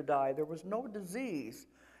ready to die. There was no disease.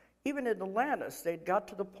 Even in Atlantis, they'd got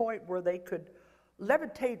to the point where they could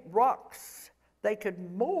levitate rocks. They could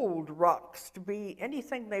mold rocks to be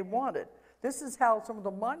anything they wanted. This is how some of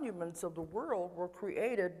the monuments of the world were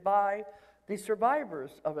created by the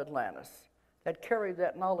survivors of Atlantis that carried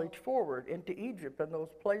that knowledge forward into Egypt and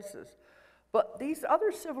those places. But these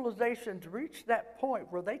other civilizations reached that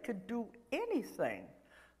point where they could do anything,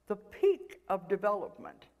 the peak of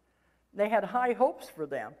development. They had high hopes for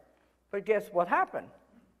them, but guess what happened?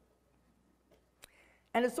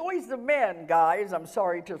 And it's always the men, guys, I'm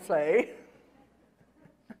sorry to say.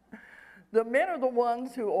 The men are the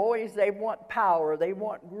ones who always, they want power, they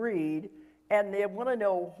want greed, and they want to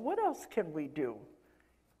know, what else can we do?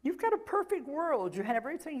 You've got a perfect world, you have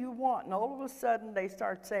everything you want, and all of a sudden they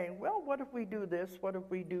start saying, well, what if we do this, what if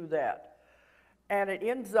we do that? And it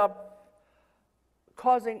ends up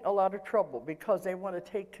causing a lot of trouble because they want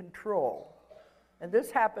to take control. And this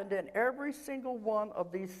happened in every single one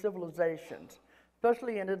of these civilizations,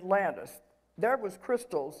 especially in Atlantis. There was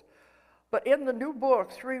crystals, but in the new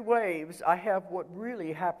book, 3 Waves, I have what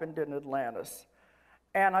really happened in Atlantis.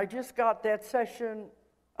 And I just got that session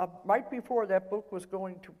right before that book was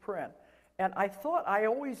going to print. And I thought I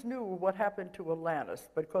always knew what happened to Atlantis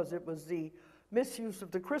because it was the misuse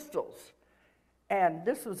of the crystals. And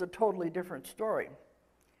this was a totally different story.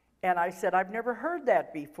 And I said, I've never heard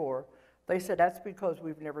that before. They said, that's because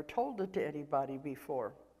we've never told it to anybody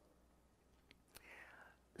before.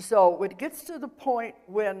 So it gets to the point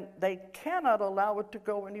when they cannot allow it to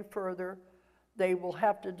go any further, they will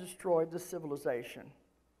have to destroy the civilization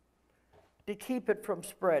to keep it from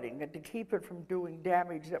spreading and to keep it from doing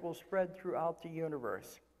damage that will spread throughout the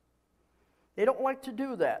universe. They don't like to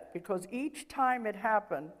do that because each time it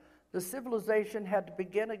happened, the civilization had to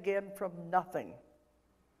begin again from nothing.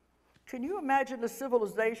 Can you imagine a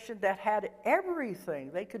civilization that had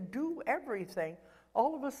everything, they could do everything,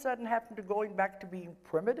 all of a sudden happen to going back to being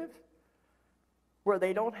primitive, where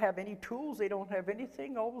they don't have any tools, they don't have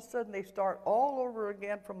anything, all of a sudden they start all over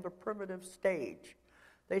again from the primitive stage.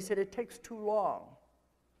 They said it takes too long.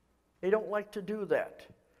 They don't like to do that.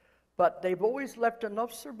 But they've always left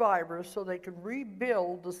enough survivors so they can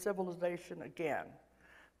rebuild the civilization again.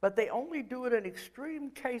 But they only do it in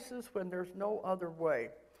extreme cases when there's no other way.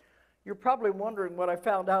 You're probably wondering what I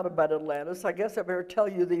found out about Atlantis. I guess I better tell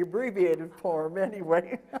you the abbreviated form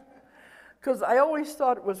anyway, because I always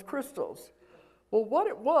thought it was crystals. Well, what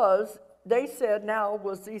it was, they said now,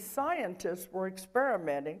 was these scientists were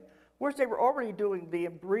experimenting, whereas they were already doing the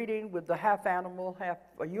breeding with the half animal, half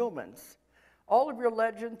humans. All of your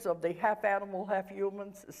legends of the half animal, half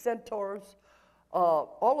humans, centaurs,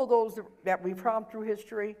 all of those that we've found through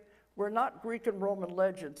history were not Greek and Roman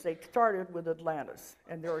legends. They started with Atlantis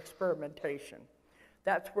and their experimentation.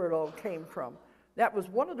 That's where it all came from. That was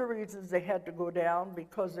one of the reasons they had to go down,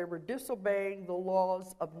 because they were disobeying the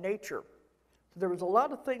laws of nature. So there was a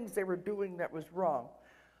lot of things they were doing that was wrong.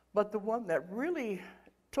 But the one that really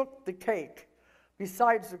took the cake,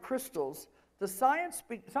 besides the crystals, the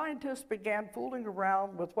scientists began fooling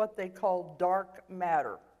around with what they called dark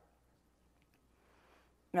matter.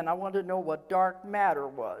 And I wanted to know what dark matter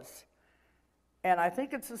was. And I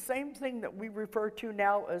think it's the same thing that we refer to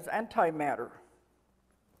now as antimatter.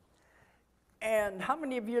 And how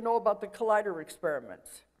many of you know about the collider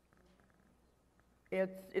experiments?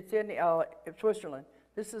 It's in Switzerland.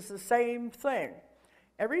 This is the same thing.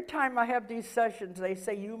 Every time I have these sessions, they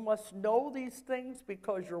say you must know these things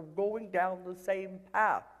because you're going down the same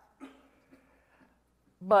path.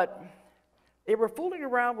 But they were fooling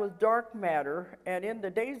around with dark matter, and in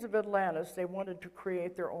the days of Atlantis, they wanted to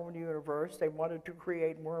create their own universe. They wanted to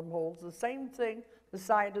create wormholes. The same thing the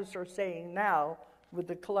scientists are saying now with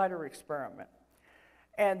the collider experiment.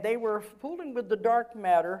 And they were fooling with the dark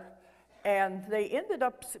matter, and they ended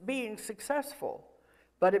up being successful.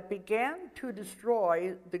 But it began to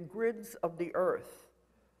destroy the grids of the earth.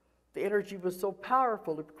 The energy was so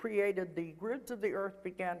powerful, it created the grids of the earth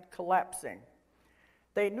began collapsing.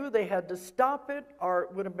 They knew they had to stop it, or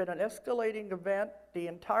it would have been an escalating event. The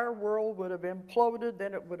entire world would have imploded,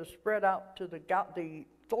 then it would have spread out to the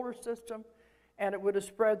solar system, and it would have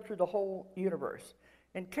spread through the whole universe.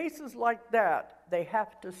 In cases like that, they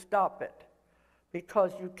have to stop it,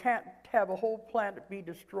 because you can't have a whole planet be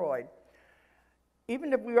destroyed.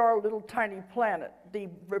 Even if we are a little tiny planet, the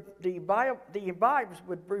vibes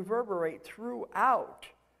would reverberate throughout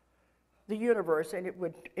the universe, and it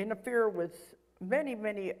would interfere with many,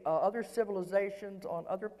 many other civilizations on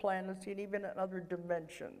other planets and even in other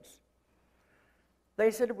dimensions. They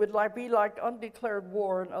said it would be like undeclared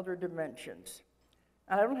war in other dimensions.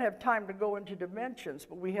 And I don't have time to go into dimensions,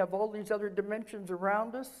 but we have all these other dimensions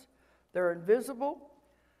around us. They're invisible.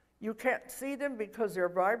 You can't see them because they're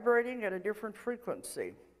vibrating at a different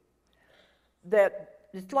frequency. That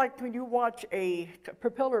it's like when you watch a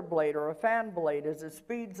propeller blade or a fan blade, as it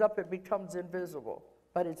speeds up, it becomes invisible,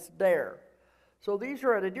 but it's there. So these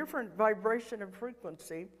are at a different vibration and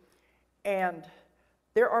frequency, and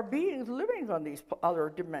there are beings living on these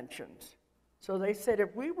other dimensions. So they said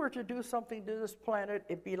if we were to do something to this planet,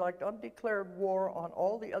 it'd be like undeclared war on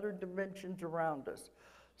all the other dimensions around us.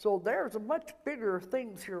 So there's much bigger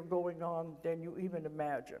things here going on than you even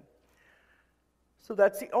imagine. So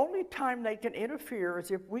that's the only time they can interfere, is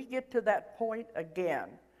if we get to that point again.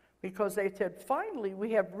 Because they said, finally,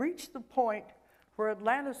 we have reached the point where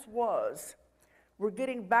Atlantis was. We're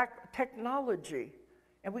getting back technology,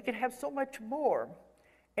 and we can have so much more.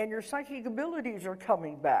 And your psychic abilities are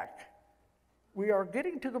coming back. We are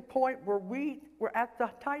getting to the point where we're at the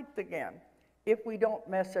height again, if we don't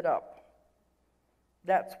mess it up.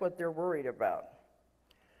 That's what they're worried about.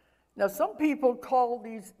 Now, some people call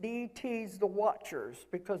these deities the watchers,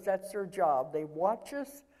 because that's their job. They watch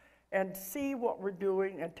us and see what we're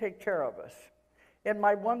doing and take care of us. In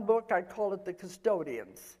my one book, I call it the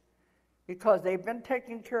custodians, because they've been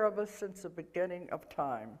taking care of us since the beginning of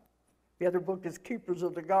time. The other book is Keepers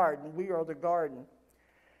of the Garden. We are the garden.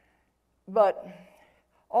 But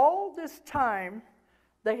all this time,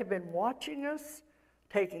 They have been watching us,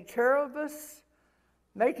 taking care of us,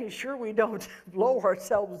 making sure we don't blow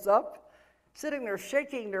ourselves up, sitting there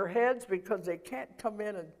shaking their heads because they can't come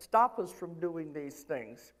in and stop us from doing these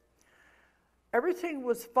things. Everything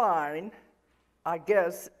was fine, I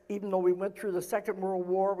guess, even though we went through the Second World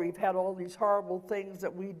War. We've had all these horrible things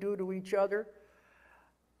that we do to each other.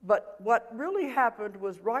 But what really happened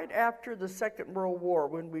was right after the Second World War,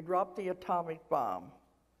 when we dropped the atomic bomb,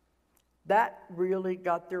 that really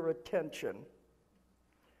got their attention.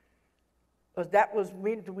 Because that was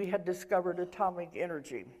when we had discovered atomic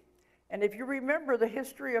energy. And if you remember the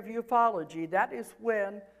history of ufology, that is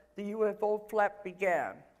when the UFO flap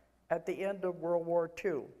began, at the end of World War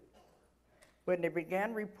II. When they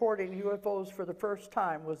began reporting UFOs for the first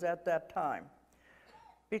time was at that time.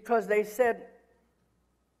 Because they said,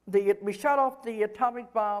 we shot off the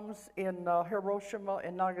atomic bombs in Hiroshima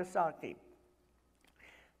and Nagasaki.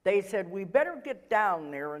 They said, we better get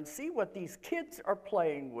down there and see what these kids are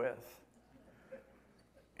playing with.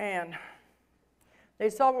 And they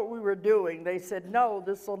saw what we were doing. They said, no,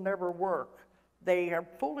 this will never work. They are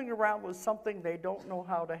fooling around with something they don't know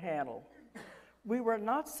how to handle. We were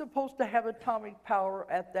not supposed to have atomic power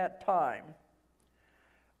at that time.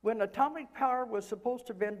 When atomic power was supposed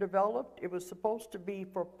to have been developed, it was supposed to be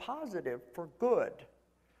for positive, for good.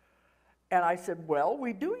 And I said, well,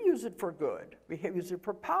 we do use it for good. We use it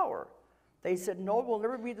for power. They said, no, it will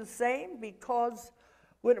never be the same because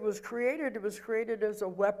when it was created as a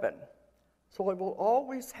weapon. So it will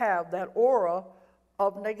always have that aura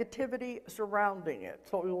of negativity surrounding it.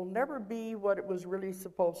 So it will never be what it was really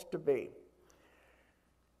supposed to be.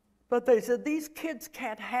 But they said, these kids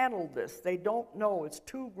can't handle this. They don't know. It's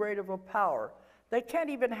too great of a power. They can't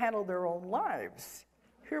even handle their own lives.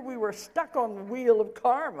 Here we were stuck on the wheel of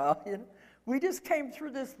karma. You know? We just came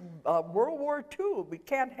through this World War II. We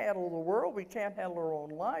can't handle the world. We can't handle our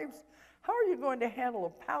own lives. How are you going to handle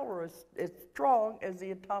a power as strong as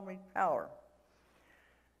the atomic power?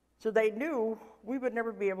 So they knew we would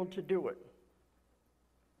never be able to do it.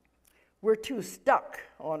 We're too stuck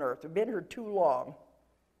on Earth. We've been here too long.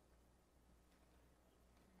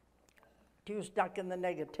 Too stuck in the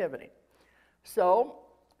negativity. So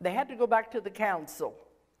they had to go back to the council.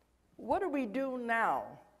 What do we do now?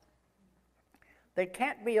 They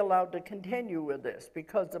can't be allowed to continue with this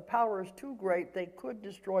because the power is too great. They could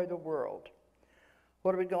destroy the world.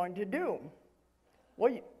 What are we going to do?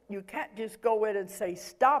 Well, you can't just go in and say,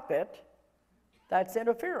 stop it. That's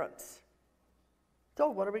interference. So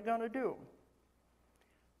what are we going to do?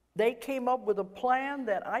 They came up with a plan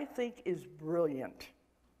that I think is brilliant.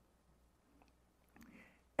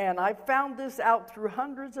 And I found this out through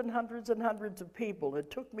hundreds and hundreds and hundreds of people. It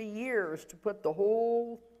took me years to put the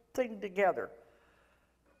whole thing together.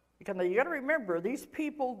 Because you got to remember, these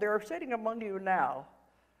people, they're sitting among you now,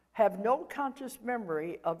 have no conscious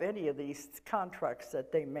memory of any of these contracts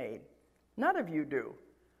that they made. None of you do.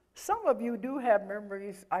 Some of you do have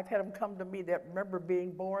memories. I've had them come to me that remember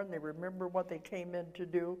being born. They remember what they came in to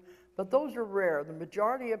do. But those are rare. The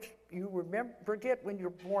majority of you forget when you're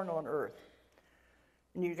born on Earth.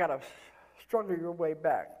 And you got to struggle your way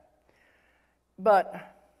back.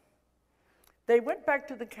 But they went back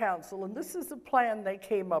to the council, and this is the plan they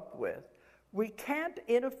came up with. We can't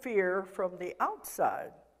interfere from the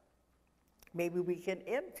outside. Maybe we can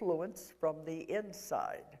influence from the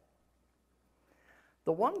inside.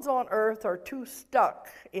 The ones on Earth are too stuck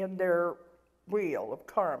in their wheel of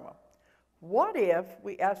karma. What if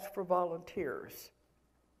we ask for volunteers?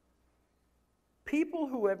 People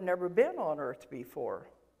who have never been on Earth before.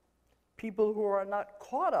 People who are not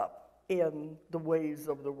caught up in the ways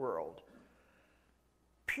of the world.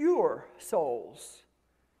 Pure souls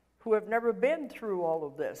who have never been through all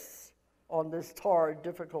of this on this hard,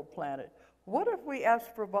 difficult planet. What if we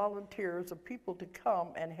ask for volunteers of people to come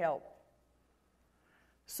and help?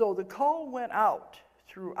 So the call went out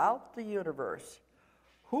throughout the universe.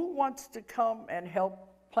 Who wants to come and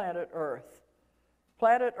help planet Earth?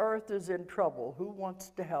 Planet Earth is in trouble. Who wants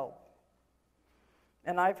to help?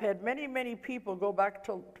 And I've had many, many people go back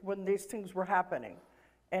to when these things were happening.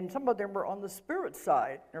 And some of them were on the spirit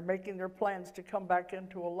side. They're making their plans to come back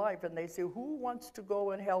into a life. And they say, who wants to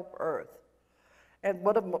go and help Earth? And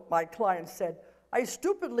one of my clients said, I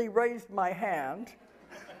stupidly raised my hand.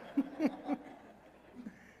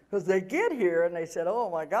 Because they get here and they said, oh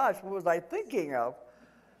my gosh, what was I thinking of?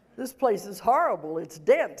 This place is horrible. It's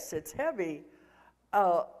dense. It's heavy.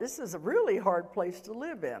 This is a really hard place to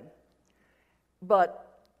live in. But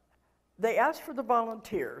they asked for the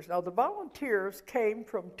volunteers. Now, the volunteers came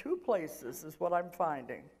from two places, is what I'm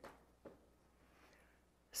finding.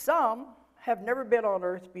 Some have never been on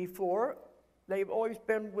Earth before. They've always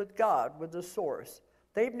been with God, with the source.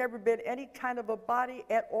 They've never been any kind of a body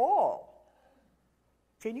at all.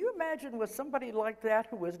 Can you imagine with somebody like that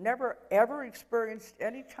who has never ever experienced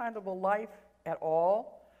any kind of a life at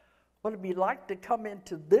all, what it'd be like to come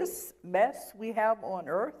into this mess we have on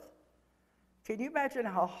earth? Can you imagine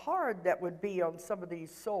how hard that would be on some of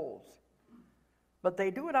these souls? But they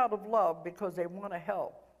do it out of love because they want to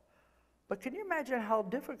help. But can you imagine how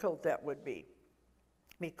difficult that would be?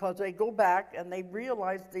 Because they go back and they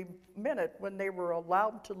realize the minute when they were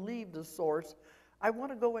allowed to leave the source, I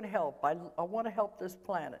want to go and help. I want to help this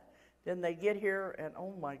planet. Then they get here and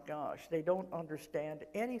oh my gosh, they don't understand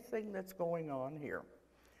anything that's going on here.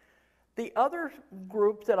 The other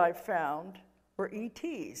group that I found were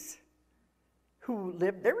ETs who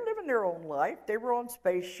lived, they were living their own life. They were on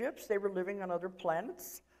spaceships. They were living on other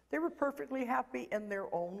planets. They were perfectly happy in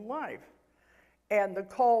their own life. And the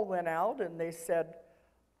call went out and they said,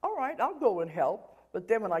 all right, I'll go and help. But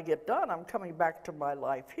then when I get done, I'm coming back to my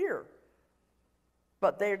life here.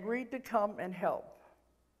 But they agreed to come and help.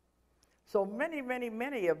 So many, many,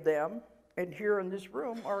 many of them, and here in this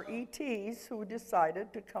room, are ETs who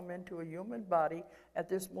decided to come into a human body at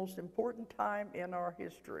this most important time in our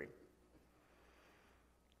history.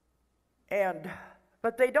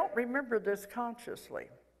 But they don't remember this consciously.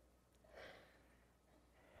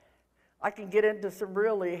 I can get into some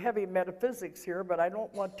really heavy metaphysics here, but I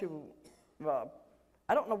don't want to,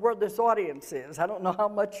 I don't know where this audience is. I don't know how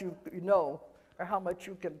much you know or how much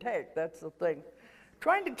you can take. That's the thing.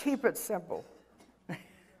 Trying to keep it simple.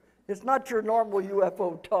 It's not your normal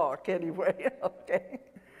UFO talk anyway, okay?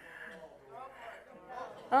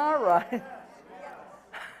 All right.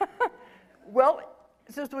 Well,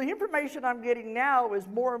 since the information I'm getting now is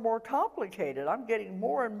more and more complicated, I'm getting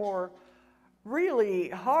more and more really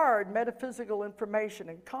hard metaphysical information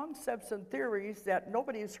and concepts and theories that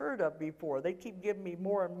nobody's heard of before. They keep giving me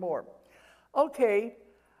more and more. Okay,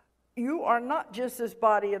 you are not just this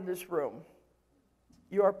body in this room.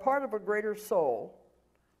 You are part of a greater soul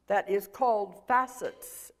that is called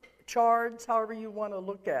facets, chards, however you want to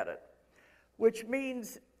look at it, which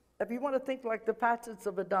means if you want to think like the facets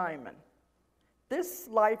of a diamond, this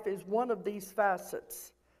life is one of these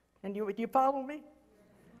facets. And do you follow me?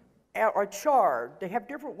 Or charred. They have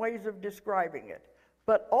different ways of describing it.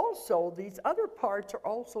 But also, these other parts are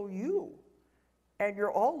also you. And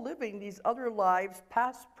you're all living these other lives,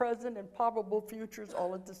 past, present, and probable futures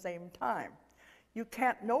all at the same time. You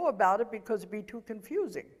can't know about it because it'd be too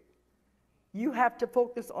confusing. You have to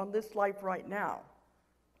focus on this life right now.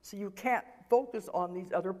 So you can't focus on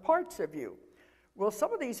these other parts of you. Well,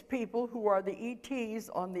 some of these people who are the ETs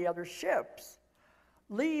on the other ships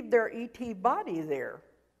leave their ET body there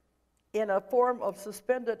in a form of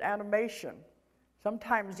suspended animation.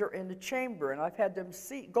 Sometimes they're in the chamber, and I've had them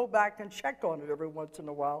go back and check on it every once in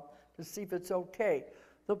a while to see if it's okay.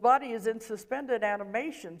 The body is in suspended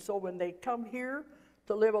animation, so when they come here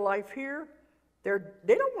to live a life here,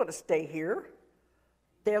 they don't want to stay here.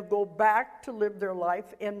 They'll go back to live their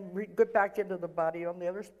life and get back into the body on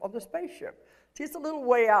the spaceship. See, it's a little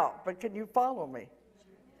way out, but can you follow me?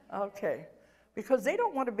 Okay. Because they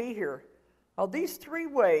don't want to be here. Now, these three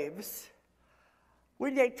waves,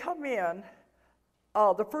 when they come in,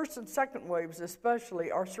 the first and second waves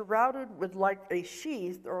especially are surrounded with like a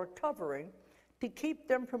sheath or a covering to keep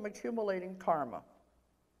them from accumulating karma.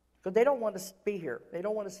 Because they don't want to be here. They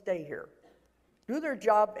don't want to stay here. Do their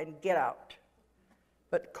job and get out.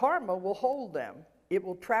 But karma will hold them. It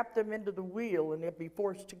will trap them into the wheel and they'll be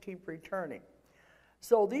forced to keep returning.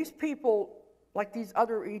 So these people, like these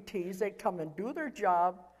other ETs, they come and do their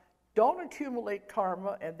job, don't accumulate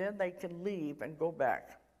karma, and then they can leave and go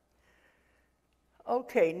back.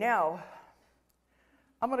 Okay, now,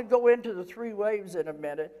 I'm going to go into the three waves in a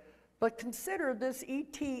minute, but consider this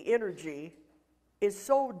ET energy is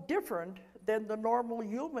so different than the normal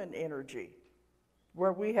human energy,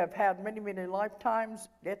 where we have had many, many lifetimes.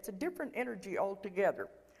 It's a different energy altogether.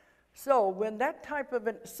 So when that type of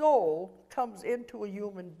a soul comes into a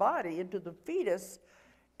human body, into the fetus,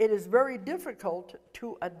 it is very difficult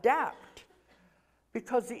to adapt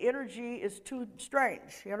because the energy is too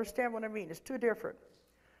strange. You understand what I mean? It's too different.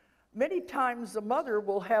 Many times the mother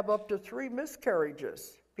will have up to 3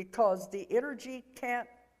 miscarriages because the energy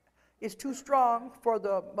is too strong for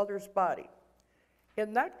the mother's body.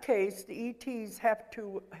 In that case, the ETs have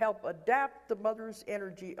to help adapt the mother's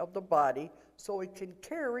energy of the body so it can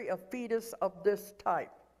carry a fetus of this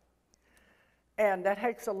type. And that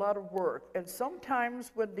takes a lot of work. And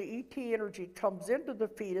sometimes when the ET energy comes into the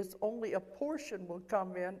fetus, only a portion will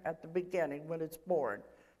come in at the beginning when it's born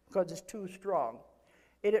because it's too strong.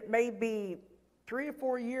 And it may be 3 or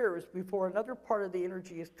 4 years before another part of the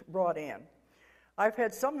energy is brought in. I've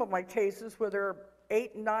had some of my cases where they're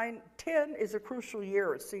 8, 9, 10 is a crucial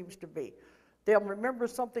year, it seems to be. They'll remember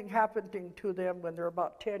something happening to them when they're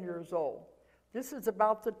about 10 years old. This is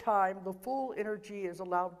about the time the full energy is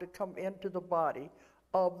allowed to come into the body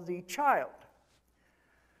of the child.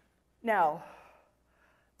 Now,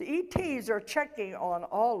 the ETs are checking on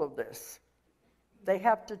all of this. They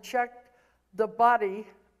have to check the body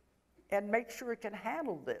and make sure it can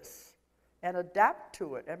handle this and adapt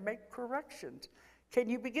to it and make corrections. Can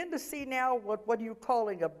you begin to see now what are you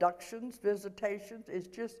calling abductions, visitations? It's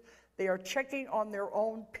just they are checking on their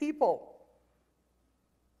own people.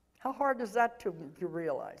 How hard is that to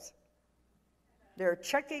realize? They're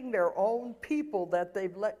checking their own people that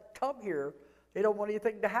they've let come here. They don't want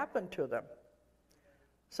anything to happen to them.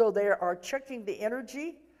 So they are checking the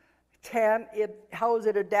energy. How is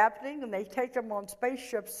it adapting? And they take them on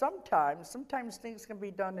spaceships sometimes. Sometimes things can be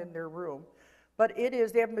done in their room. But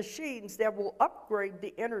they have machines that will upgrade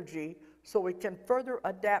the energy so it can further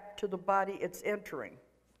adapt to the body it's entering,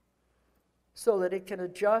 so that it can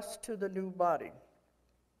adjust to the new body.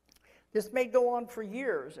 This may go on for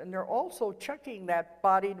years, and they're also checking that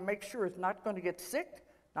body to make sure it's not going to get sick,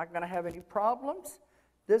 not going to have any problems.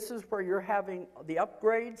 This is where you're having the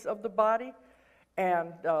upgrades of the body,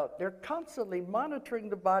 and they're constantly monitoring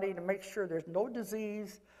the body to make sure there's no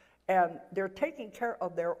disease, and they're taking care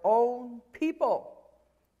of their own people.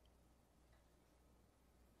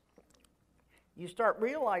 You start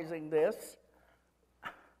realizing this,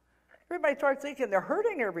 everybody starts thinking they're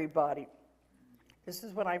hurting everybody. This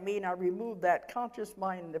is what I mean. I remove that conscious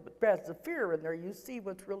mind that has the fear in there. You see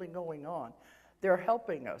what's really going on. They're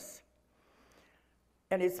helping us.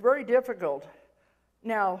 And it's very difficult.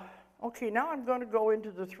 Now, I'm going to go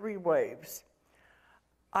into the 3 waves.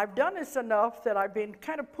 I've done this enough that I've been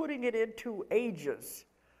kind of putting it into ages.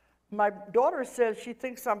 My daughter says she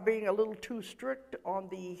thinks I'm being a little too strict on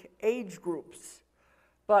the age groups,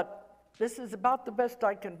 but this is about the best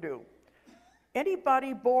I can do.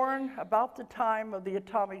 Anybody born about the time of the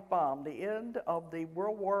atomic bomb, the end of the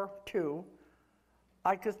World War II,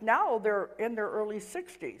 because now they're in their early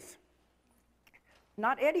 60s.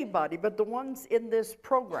 Not anybody, but the ones in this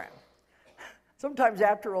program. Sometimes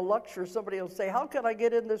after a lecture, somebody will say, "How can I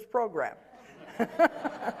get in this program?"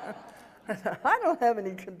 I don't have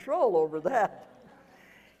any control over that.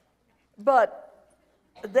 But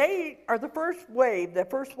they are the first wave, the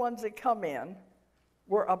first ones that come in,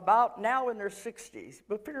 were about now in their 60s,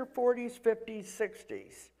 but figure 40s, 50s,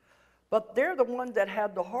 60s. But they're the ones that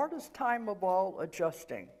had the hardest time of all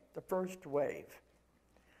adjusting, the first wave.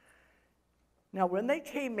 Now, when they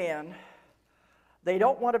came in, they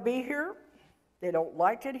don't want to be here. They don't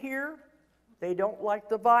like it here. They don't like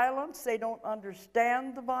the violence. They don't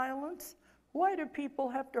understand the violence. Why do people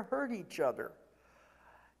have to hurt each other?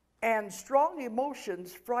 And strong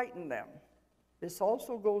emotions frighten them. This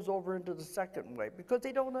also goes over into the second wave because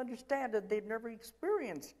they don't understand it. They've never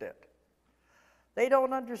experienced it. They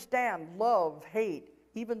don't understand love, hate,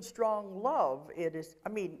 even strong love.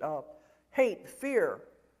 Hate, fear,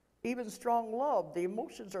 even strong love. The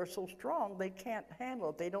emotions are so strong they can't handle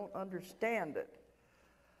it. They don't understand it.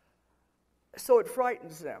 So it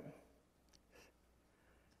frightens them.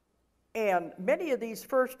 And many of these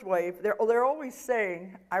first wave, they're always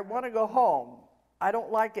saying, "I want to go home. I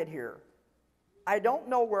don't like it here. I don't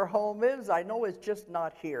know where home is. I know it's just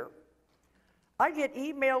not here." I get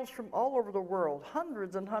emails from all over the world,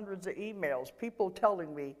 hundreds and hundreds of emails, people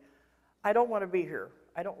telling me, "I don't want to be here.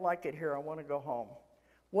 I don't like it here. I want to go home."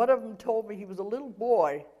 One of them told me he was a little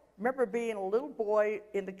boy. Remember being a little boy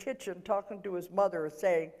in the kitchen talking to his mother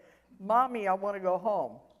saying, "Mommy, I want to go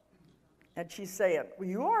home." And she's saying, "Well,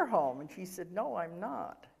 you are home." And she said, "No, I'm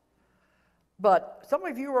not." But some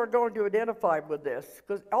of you are going to identify with this,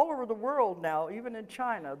 because all over the world now, even in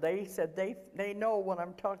China, they said they know what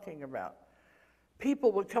I'm talking about.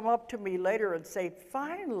 People would come up to me later and say,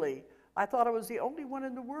 "Finally, I thought I was the only one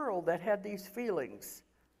in the world that had these feelings.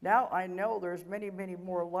 Now I know there's many, many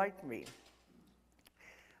more like me."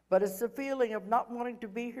 But it's the feeling of not wanting to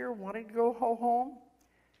be here, wanting to go home.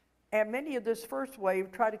 And many of this first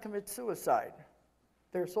wave try to commit suicide.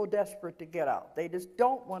 They're so desperate to get out. They just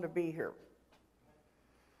don't want to be here.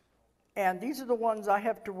 And these are the ones I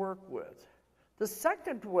have to work with. The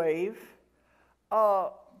second wave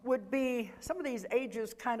would be, some of these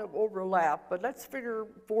ages kind of overlap, but let's figure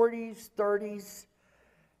 40s, 30s,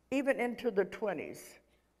 even into the 20s,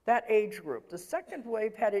 that age group. The second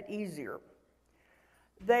wave had it easier.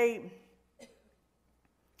 They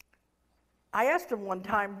I asked them one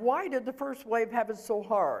time, why did the first wave have it so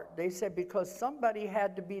hard? They said, because somebody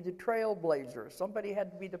had to be the trailblazer, somebody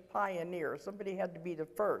had to be the pioneer, somebody had to be the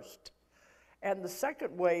first. And the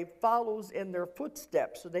second wave follows in their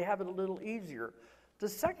footsteps, so they have it a little easier. The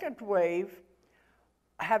second wave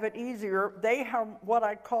have it easier. They have what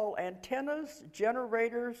I call antennas,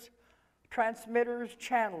 generators, transmitters,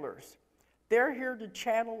 channelers. They're here to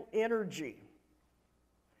channel energy.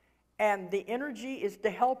 And the energy is to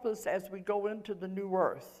help us as we go into the new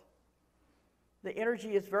earth. The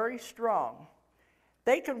energy is very strong.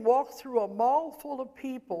 They can walk through a mall full of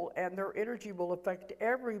people and their energy will affect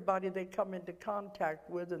everybody they come into contact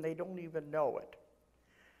with and they don't even know it.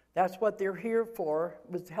 That's what they're here for,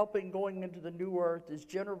 was helping going into the new earth, is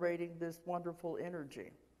generating this wonderful energy.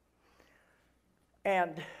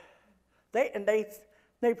 And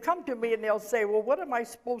they've come to me and they'll say, well, what am I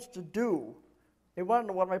supposed to do? They want to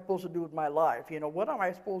know what am I supposed to do with my life. You know, what am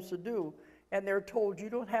I supposed to do? And they're told you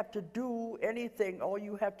don't have to do anything. All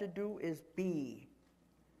you have to do is be.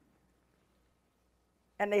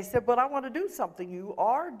 And they said, but I want to do something. You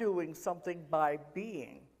are doing something by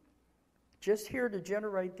being. Just here to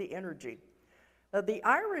generate the energy. Now, the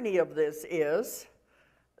irony of this is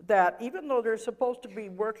that even though they're supposed to be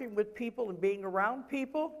working with people and being around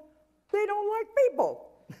people, they don't like people.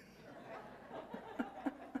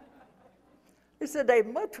 They said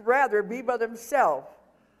they'd much rather be by themselves.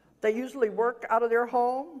 They usually work out of their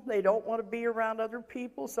home. They don't want to be around other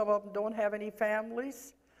people. Some of them don't have any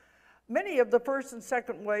families. Many of the first and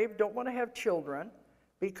second wave don't want to have children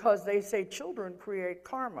because they say children create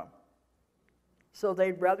karma. So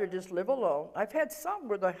they'd rather just live alone. I've had some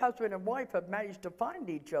where the husband and wife have managed to find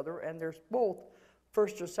each other and they're both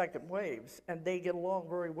first or second waves and they get along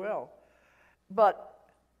very well. But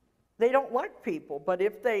they don't like people, but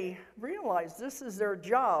if they realize this is their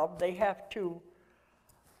job, they have to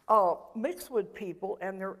mix with people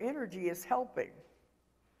and their energy is helping.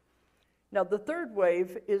 Now the third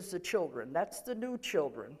wave is the children. That's the new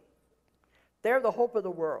children. They're the hope of the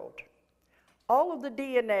world. All of the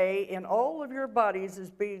DNA in all of your bodies is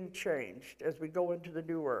being changed as we go into the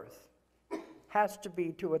new earth. Has to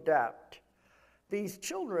be to adapt. These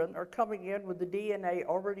children are coming in with the DNA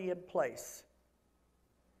already in place.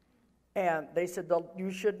 And they said,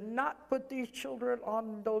 you should not put these children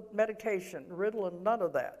on no medication, Ritalin, none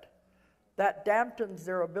of that. That dampens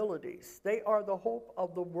their abilities. They are the hope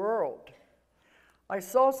of the world. I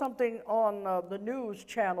saw something on the news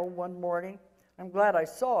channel one morning, I'm glad I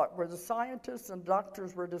saw it, where the scientists and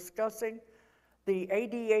doctors were discussing the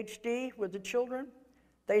ADHD with the children.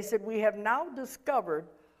 They said, we have now discovered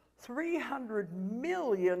 300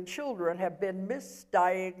 million children have been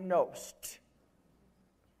misdiagnosed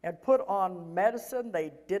and put on medicine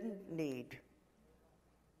they didn't need.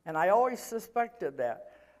 And I always suspected that.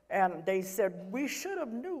 And they said, we should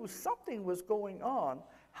have knew something was going on.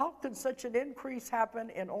 How could such an increase happen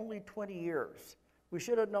in only 20 years? We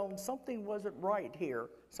should have known something wasn't right here.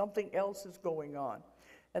 Something else is going on.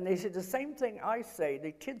 And they said the same thing I say,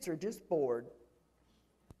 the kids are just bored.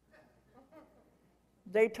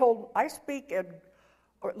 They told, I speak at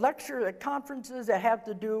or lecture at conferences that have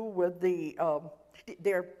to do with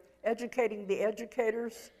they're educating the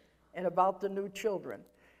educators and about the new children.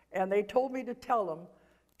 And they told me to tell them,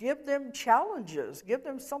 give them challenges, give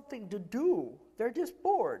them something to do. They're just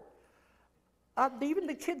bored. Even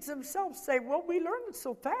the kids themselves say, well, we learned it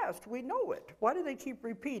so fast, we know it. Why do they keep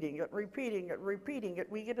repeating it, repeating it, repeating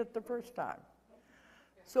it? We get it the first time.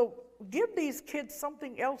 So give these kids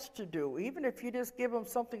something else to do, even if you just give them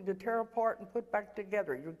something to tear apart and put back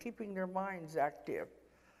together. You're keeping their minds active.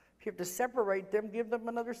 If you have to separate them, give them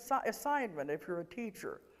another assignment if you're a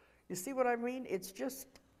teacher. You see what I mean? It's just,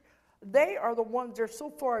 they are the ones, they're so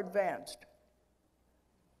far advanced.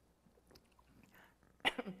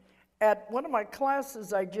 At one of my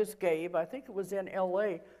classes I just gave, I think it was in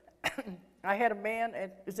LA, I had a man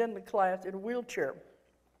that was in the class in a wheelchair.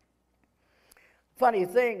 Funny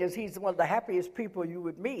thing is, he's one of the happiest people you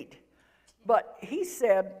would meet. But he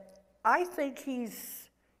said, I think he's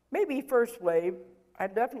maybe first wave,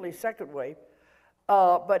 I'm definitely second wave,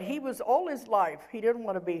 but he was all his life, he didn't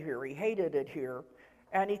want to be here, he hated it here,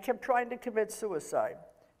 and he kept trying to commit suicide.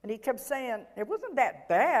 And he kept saying, it wasn't that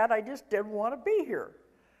bad, I just didn't want to be here.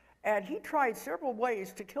 And he tried several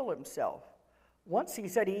ways to kill himself. Once he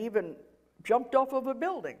said he even jumped off of a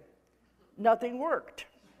building. Nothing worked.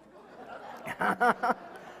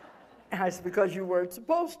 That's because you weren't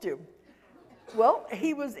supposed to. Well,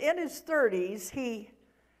 he was in his 30s. He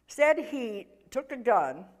said he took a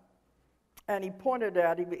gun and he pointed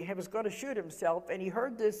at him. He was going to shoot himself, and he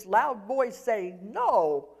heard this loud voice saying,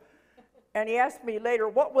 no. And he asked me later,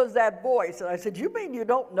 what was that voice? And I said, you mean you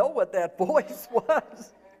don't know what that voice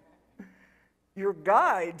was? Your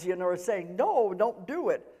guides, are saying, no, don't do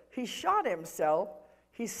it. He shot himself.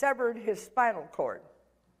 He severed his spinal cord.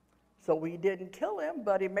 So we didn't kill him,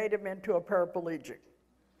 but he made him into a paraplegic.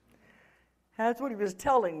 That's what he was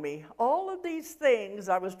telling me. All of these things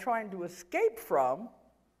I was trying to escape from,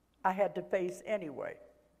 I had to face anyway.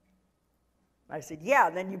 I said, yeah,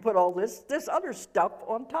 and then you put all this other stuff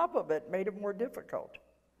on top of it, made it more difficult.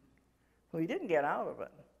 Well, he didn't get out of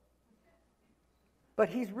it. But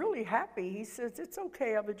he's really happy. He says, it's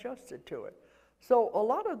okay, I've adjusted to it. So a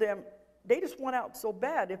lot of them, they just want out so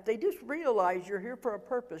bad. If they just realize you're here for a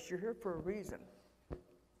purpose, you're here for a reason.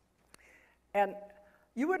 And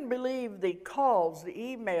you wouldn't believe the calls, the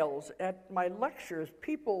emails at my lectures.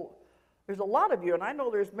 People, there's a lot of you, and I know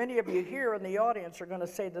there's many of you here in the audience are going to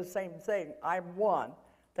say the same thing. I'm one.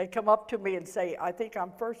 They come up to me and say, I think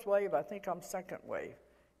I'm first wave, I think I'm second wave.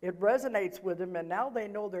 It resonates with them, and now they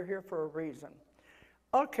know they're here for a reason.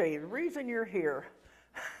 Okay, the reason you're here,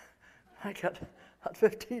 I got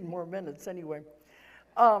 15 more minutes anyway,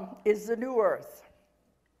 is the new earth.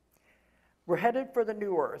 We're headed for the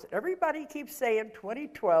new earth. Everybody keeps saying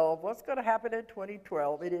 2012, what's going to happen in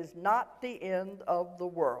 2012? It is not the end of the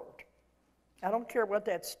world. I don't care what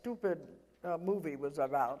that stupid movie was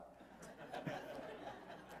about.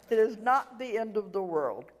 It is not the end of the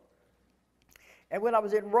world. And when I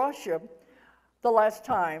was in Russia the last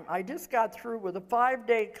time, I just got through with a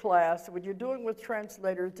 5-day class. What you're doing with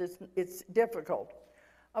translators, it's difficult.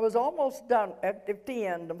 I was almost done at the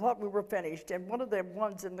end. I thought we were finished, and one of the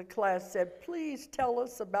ones in the class said, please tell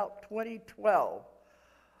us about 2012.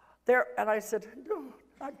 And I said, no,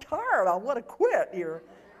 I'm tired. I want to quit here.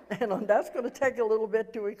 And that's going to take a little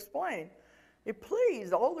bit to explain.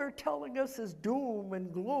 Please, all they're telling us is doom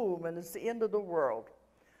and gloom, and it's the end of the world.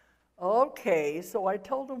 Okay, so I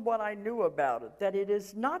told them what I knew about it, that it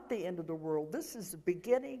is not the end of the world. This is the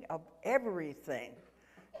beginning of everything.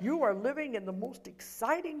 You are living in the most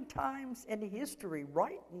exciting times in history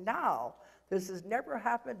right now. This has never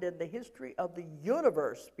happened in the history of the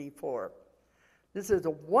universe before. This is a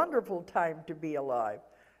wonderful time to be alive.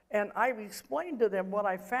 And I explained to them what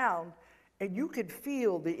I found, and you could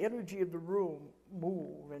feel the energy of the room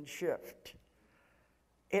move and shift.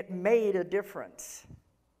 It made a difference.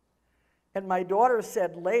 And my daughter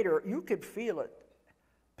said later, you could feel it.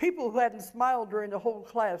 People who hadn't smiled during the whole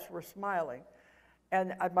class were smiling.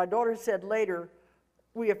 And my daughter said later,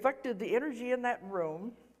 we affected the energy in that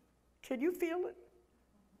room. Can you feel it?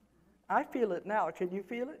 I feel it now. Can you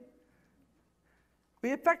feel it?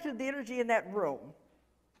 We affected the energy in that room.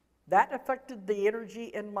 That affected the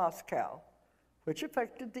energy in Moscow, which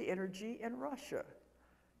affected the energy in Russia.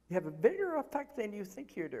 You have a bigger effect than you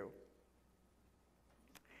think you do.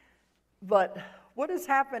 But what is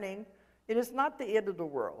happening, it is not the end of the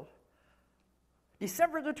world.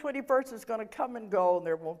 December the 21st is going to come and go, and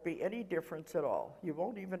there won't be any difference at all. You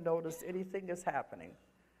won't even notice anything is happening.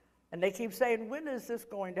 And they keep saying, when is this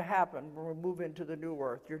going to happen when we move into the new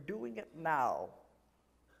earth? You're doing it now.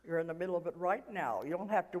 You're in the middle of it right now. You don't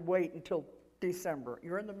have to wait until December.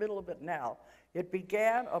 You're in the middle of it now. It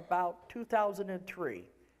began about 2003, and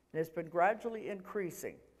it's been gradually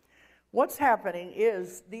increasing. What's happening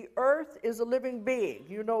is the earth is a living being.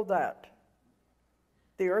 You know that.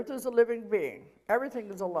 The earth is a living being. Everything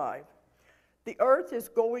is alive. The earth is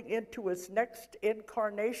going into its next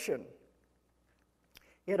incarnation.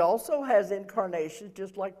 It also has incarnations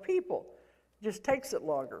just like people. It just takes it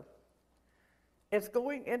longer. It's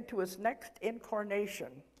going into its next incarnation.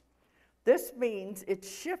 This means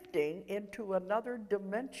it's shifting into another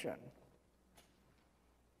dimension.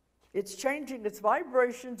 It's changing its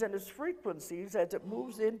vibrations and its frequencies as it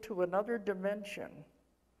moves into another dimension.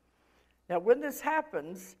 Now, when this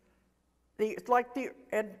happens,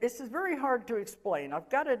 and this is very hard to explain. I've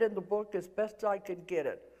got it in the book as best I can get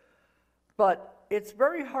it. But it's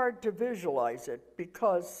very hard to visualize it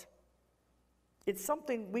because it's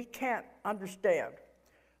something we can't understand.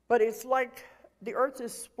 But it's like the earth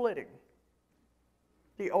is splitting.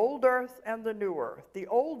 The old earth and the new earth. The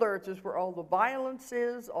old earth is where all the violence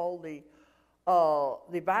is, all the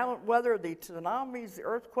violent weather, the tsunamis, the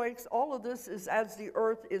earthquakes, all of this is as the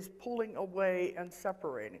earth is pulling away and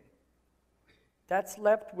separating. That's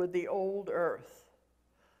left with the old earth.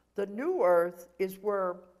 The new earth is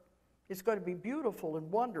where it's going to be beautiful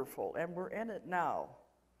and wonderful, and we're in it now.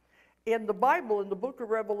 In the Bible, in the book of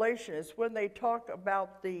Revelation, it's when they talk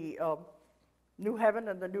about the new heaven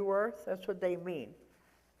and the new earth, that's what they mean.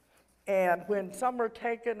 And when some are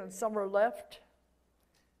taken and some are left,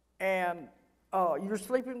 and You're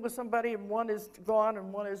sleeping with somebody and one is gone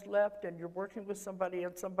and one is left, and you're working with somebody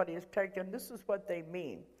and somebody is taken. This is what they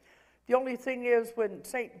mean. The only thing is, when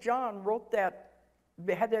St. John wrote that,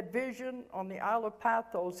 had that vision on the Isle of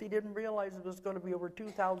Pathos, he didn't realize it was going to be over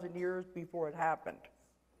 2,000 years before it happened.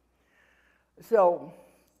 So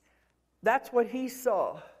that's what he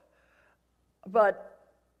saw. But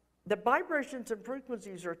the vibrations and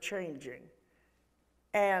frequencies are changing.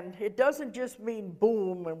 And it doesn't just mean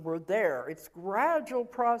boom and we're there. It's a gradual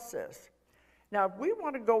process. Now, if we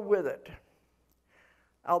want to go with it,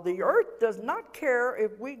 the earth does not care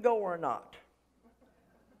if we go or not.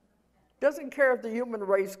 Doesn't care if the human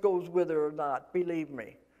race goes with it or not, believe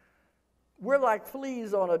me. We're like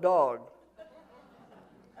fleas on a dog.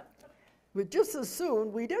 But just as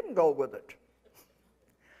soon we didn't go with it.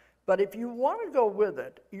 But if you want to go with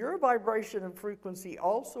it, your vibration and frequency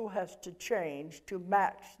also has to change to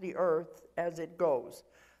match the earth as it goes.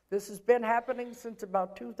 This has been happening since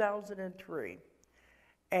about 2003.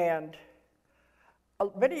 And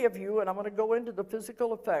many of you, and I'm going to go into the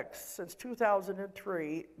physical effects since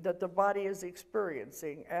 2003 that the body is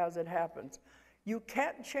experiencing as it happens. You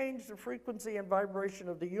can't change the frequency and vibration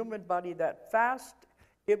of the human body that fast.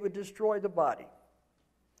 It would destroy the body.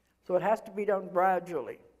 So it has to be done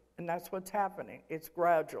gradually, and that's what's happening. It's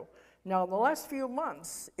gradual. Now, in the last few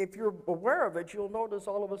months, if you're aware of it, you'll notice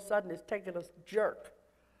all of a sudden it's taken a jerk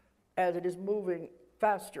as it is moving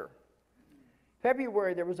faster.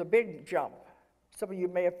 February, there was a big jump. Some of you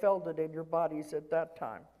may have felt it in your bodies at that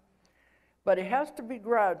time. But it has to be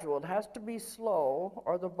gradual. It has to be slow,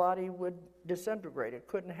 or the body would disintegrate. It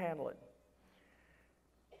couldn't handle it.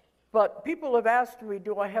 But people have asked me,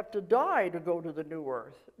 do I have to die to go to the new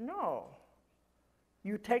earth? No.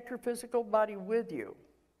 You take your physical body with you,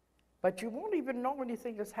 but you won't even know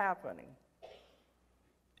anything is happening.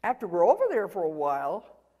 After we're over there for a while,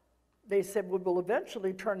 they said we will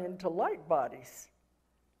eventually turn into light bodies.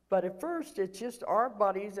 But at first, it's just our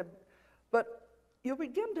bodies. But you'll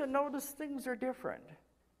begin to notice things are different.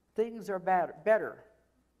 Things are better.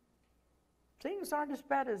 Things aren't as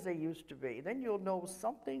bad as they used to be. Then you'll know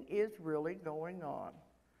something is really going on.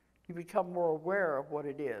 You become more aware of what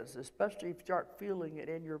it is, especially if you start feeling it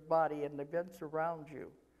in your body and the events around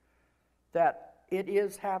you, that it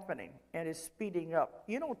is happening and is speeding up.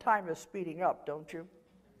 You know time is speeding up, don't you?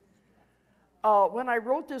 When I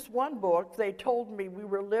wrote this one book, they told me we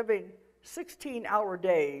were living 16-hour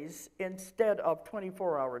days instead of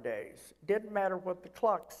 24-hour days. Didn't matter what the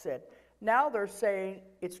clock said. Now they're saying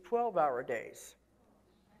it's 12-hour days.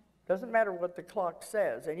 Doesn't matter what the clock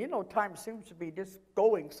says. And you know, time seems to be just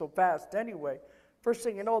going so fast anyway. First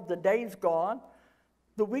thing you know, the day's gone,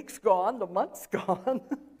 the week's gone, the month's gone,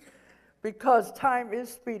 because time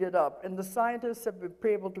is speeded up. And the scientists have been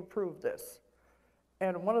able to prove this.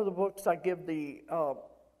 And one of the books I give the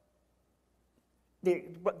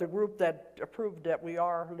group that approved that we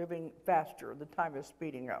are living faster, the time is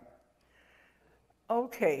speeding up.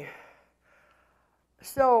 Okay,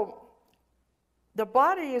 so the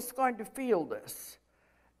body is going to feel this,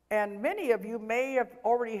 and many of you may have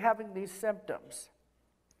already having these symptoms.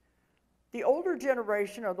 The older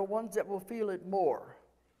generation are the ones that will feel it more.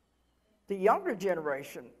 The younger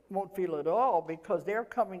generation won't feel it at all because they're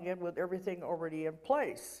coming in with everything already in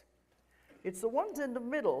place. It's the ones in the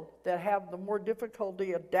middle that have the more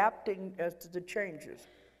difficulty adapting as to the changes.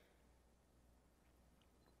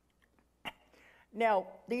 Now,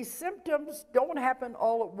 these symptoms don't happen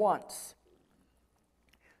all at once.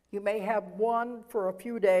 You may have one for a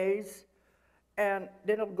few days, and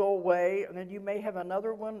then it'll go away, and then you may have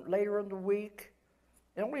another one later in the week.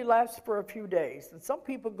 It only lasts for a few days. And some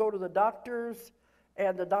people go to the doctors,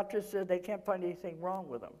 and the doctor says they can't find anything wrong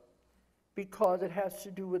with them because it has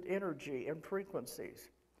to do with energy and frequencies.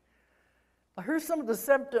 Now, here's some of the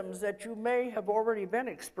symptoms that you may have already been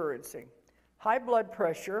experiencing. High blood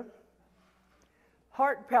pressure,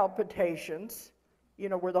 heart palpitations, you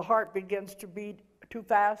know, where the heart begins to beat too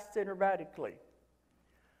fast and erratically.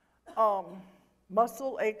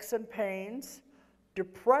 Muscle aches and pains.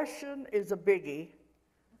 Depression is a biggie.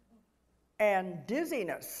 And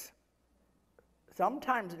dizziness.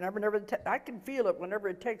 Sometimes, I can feel it whenever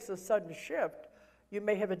it takes a sudden shift. You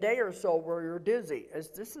may have a day or so where you're dizzy, as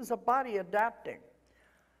this is a body adapting.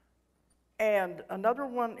 And another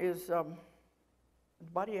one is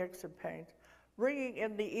body aches and pains. Ringing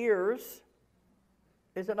in the ears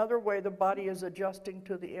is another way the body is adjusting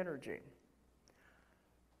to the energy.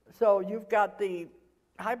 So you've got the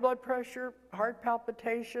high blood pressure, heart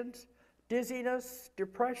palpitations, dizziness,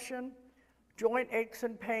 depression, joint aches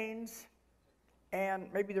and pains, and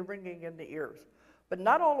maybe the ringing in the ears. But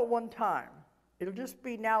not all at one time. It'll just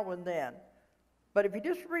be now and then. But if you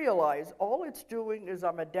just realize all it's doing is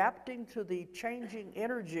I'm adapting to the changing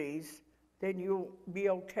energies, then you'll be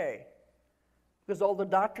okay. Because all the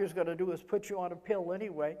doctor's going to do is put you on a pill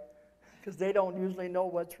anyway, because they don't usually know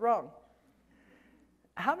what's wrong.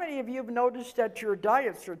 How many of you have noticed that your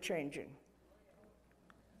diets are changing?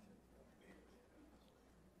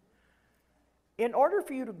 In order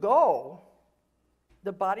for you to go,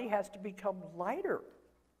 the body has to become lighter.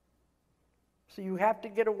 So you have to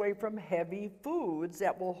get away from heavy foods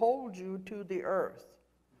that will hold you to the earth.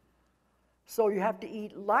 So you have to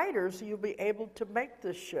eat lighter so you'll be able to make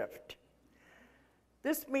this shift.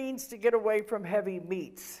 This means to get away from heavy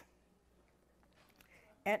meats.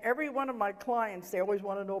 And every one of my clients, they always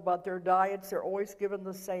want to know about their diets. They're always given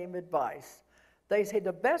the same advice. They say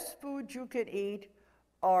the best foods you can eat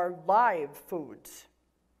are live foods.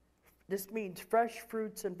 This means fresh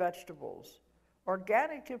fruits and vegetables.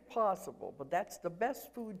 Organic if possible, but that's the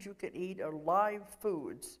best food you can eat are live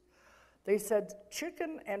foods. They said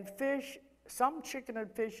chicken and fish, some chicken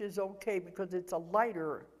and fish is okay because it's a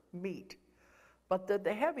lighter meat. But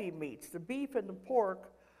the heavy meats, the beef and the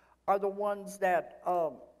pork, are the ones that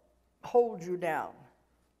hold you down,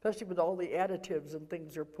 especially with all the additives and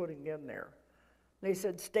things they're putting in there. They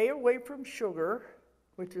said stay away from sugar,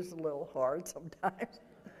 which is a little hard sometimes,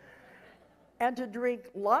 and to drink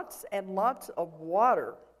lots and lots of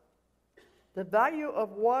water. The value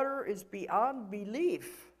of water is beyond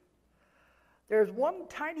belief. There's one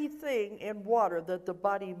tiny thing in water that the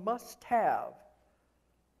body must have,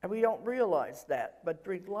 and we don't realize that, but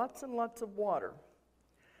drink lots and lots of water.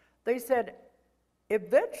 They said,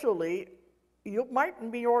 eventually, you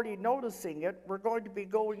might be already noticing it, we're going to be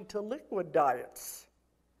going to liquid diets.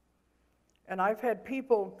 And I've had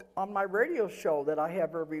people on my radio show that I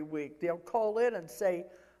have every week, they'll call in and say,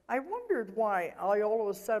 I wondered why I all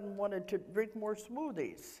of a sudden wanted to drink more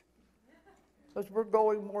smoothies. Because we're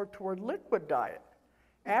going more toward liquid diet.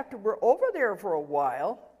 After we're over there for a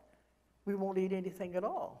while, we won't eat anything at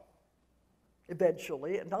all.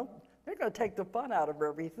 Eventually, and they're going to take the fun out of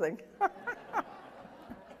everything.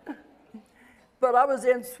 But I was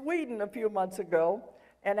in Sweden a few months ago,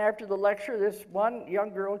 and after the lecture, this one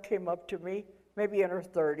young girl came up to me, maybe in her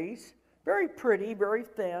 30s, very pretty, very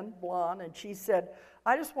thin, blonde, and she said,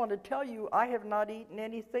 I just want to tell you, I have not eaten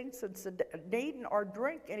anything since eaten or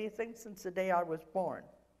drink anything since the day I was born.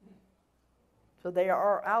 So they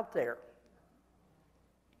are out there.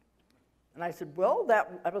 And I said, well,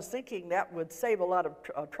 I was thinking that would save a lot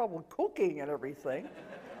of trouble cooking and everything.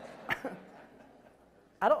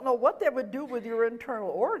 I don't know what that would do with your internal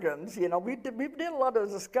organs. You know, we did a lot of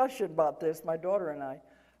discussion about this, my daughter and I.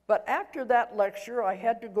 But after that lecture, I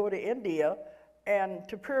had to go to India and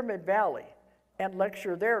to Pyramid Valley and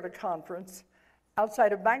lecture there at a conference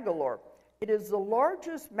outside of Bangalore. It is the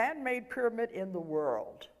largest man-made pyramid in the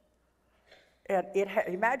world. And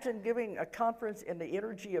imagine giving a conference in the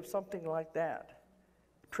energy of something like that.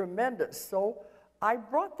 Tremendous. So I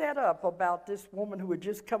brought that up about this woman who had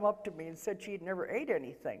just come up to me and said she'd never ate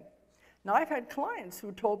anything. Now, I've had clients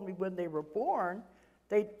who told me when they were born,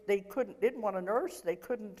 they didn't want a nurse,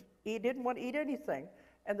 didn't want to eat anything.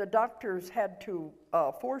 And the doctors had to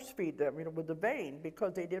force feed them, with the vein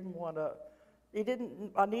because they didn't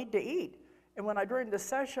need to eat. And during the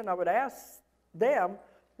session, I would ask them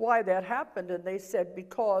why that happened, and they said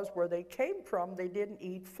because where they came from, they didn't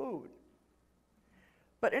eat food.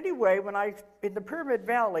 But anyway, in the Pyramid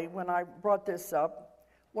Valley, when I brought this up,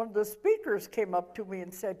 one of the speakers came up to me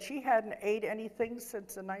and said she hadn't ate anything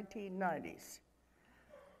since the 1990s.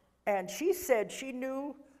 And she said she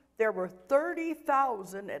knew there were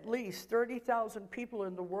at least 30,000 people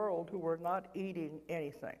in the world who were not eating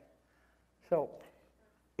anything. So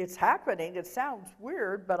it's happening. It sounds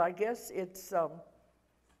weird, but I guess it's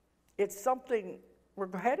something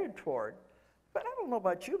we're headed toward. But I don't know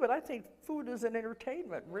about you, but I think food is an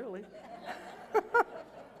entertainment, really.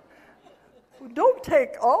 Don't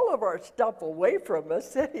take all of our stuff away from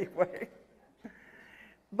us anyway.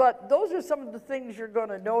 But those are some of the things you're going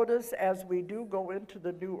to notice as we do go into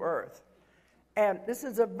the new earth. And this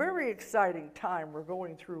is a very exciting time we're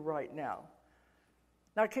going through right now.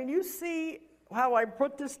 Now, can you see how I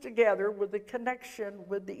put this together with the connection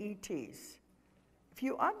with the ETs? If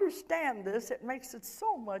you understand this, it makes it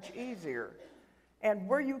so much easier. And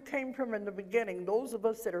where you came from in the beginning, those of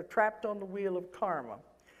us that are trapped on the wheel of karma.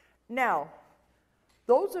 Now,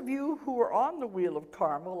 those of you who are on the wheel of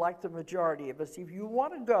karma, like the majority of us, if you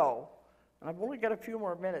want to go, and I've only got a few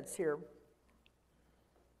more minutes here.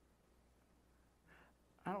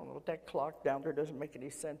 I don't know what that clock down there doesn't make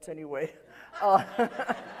any sense anyway.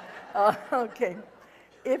 Okay.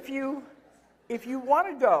 If you want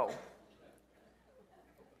to go,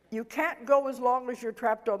 You can't go as long as you're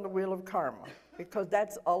trapped on the wheel of karma, because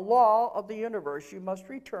that's a law of the universe. You must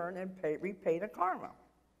return and repay the karma.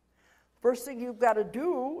 First thing you've got to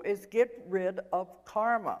do is get rid of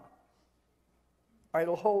karma, or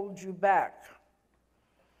it'll hold you back.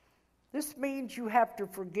 This means you have to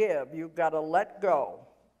forgive. You've got to let go.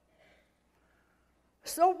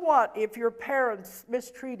 So what if your parents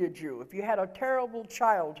mistreated you, if you had a terrible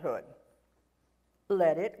childhood?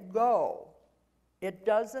 Let it go. It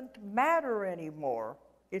doesn't matter anymore.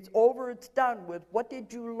 It's over, it's done with. What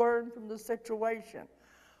did you learn from the situation?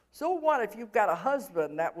 So what if you've got a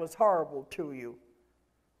husband that was horrible to you?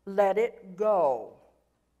 Let it go.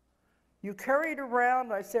 You carry it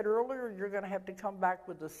around, I said earlier, you're going to have to come back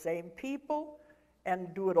with the same people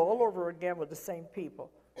and do it all over again with the same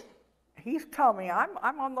people. He's coming.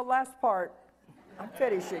 I'm on the last part. I'm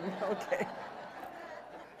finishing. Okay.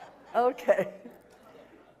 Okay.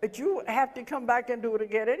 But you have to come back and do it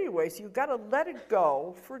again anyway, so you've got to let it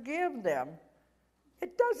go, forgive them.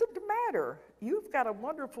 It doesn't matter. You've got a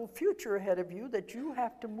wonderful future ahead of you that you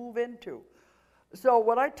have to move into. So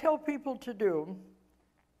what I tell people to do,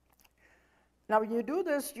 now when you do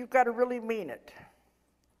this, you've got to really mean it.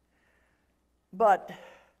 But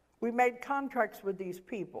we made contracts with these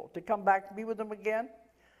people to come back and be with them again.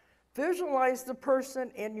 Visualize the person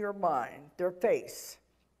in your mind, their face.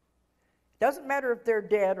 Doesn't matter if they're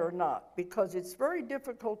dead or not, because it's very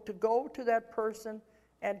difficult to go to that person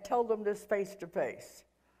and tell them this face to face.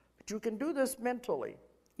 But you can do this mentally,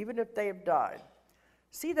 even if they have died.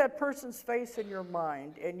 See that person's face in your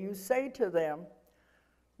mind, and you say to them,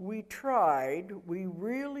 we tried, we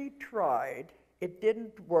really tried, it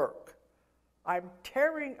didn't work. I'm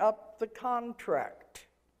tearing up the contract.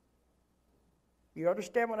 You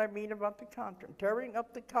understand what I mean about the contract? Tearing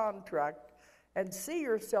up the contract. And see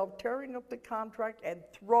yourself tearing up the contract and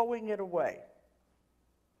throwing it away.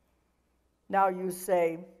 Now you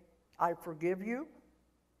say, I forgive you,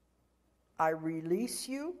 I release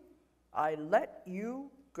you, I let you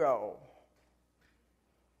go.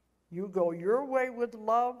 You go your way with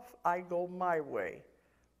love, I go my way.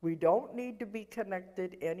 We don't need to be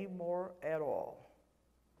connected anymore at all.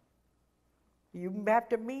 You have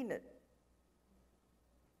to mean it.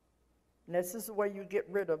 And this is the way you get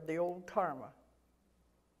rid of the old karma.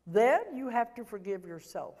 Then you have to forgive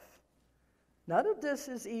yourself. None of this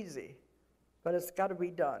is easy, but it's got to be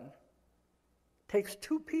done. It takes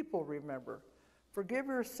two people, remember. Forgive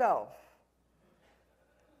yourself,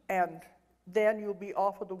 and then you'll be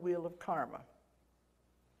off of the wheel of karma.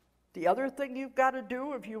 The other thing you've got to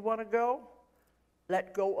do if you want to go,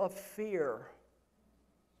 let go of fear.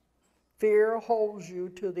 Fear holds you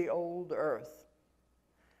to the old earth.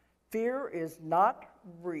 Fear is not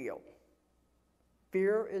real.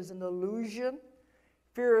 Fear is an illusion.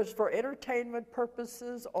 Fear is for entertainment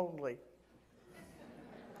purposes only.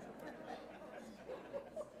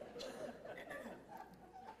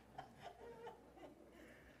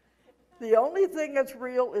 The only thing that's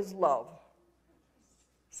real is love.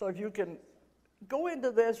 So if you can go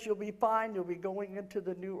into this, you'll be fine. You'll be going into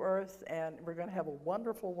the new earth, and we're going to have a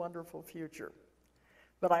wonderful, wonderful future.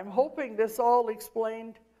 But I'm hoping this all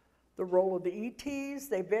explained the role of the ETs.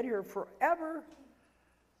 They've been here forever.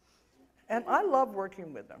 And I love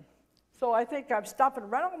working with them. So I think I'm stopping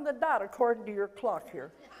right on the dot according to your clock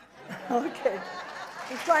here. Okay.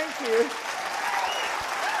 Well, thank you.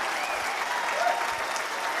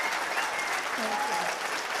 Thank you.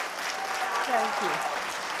 Thank you.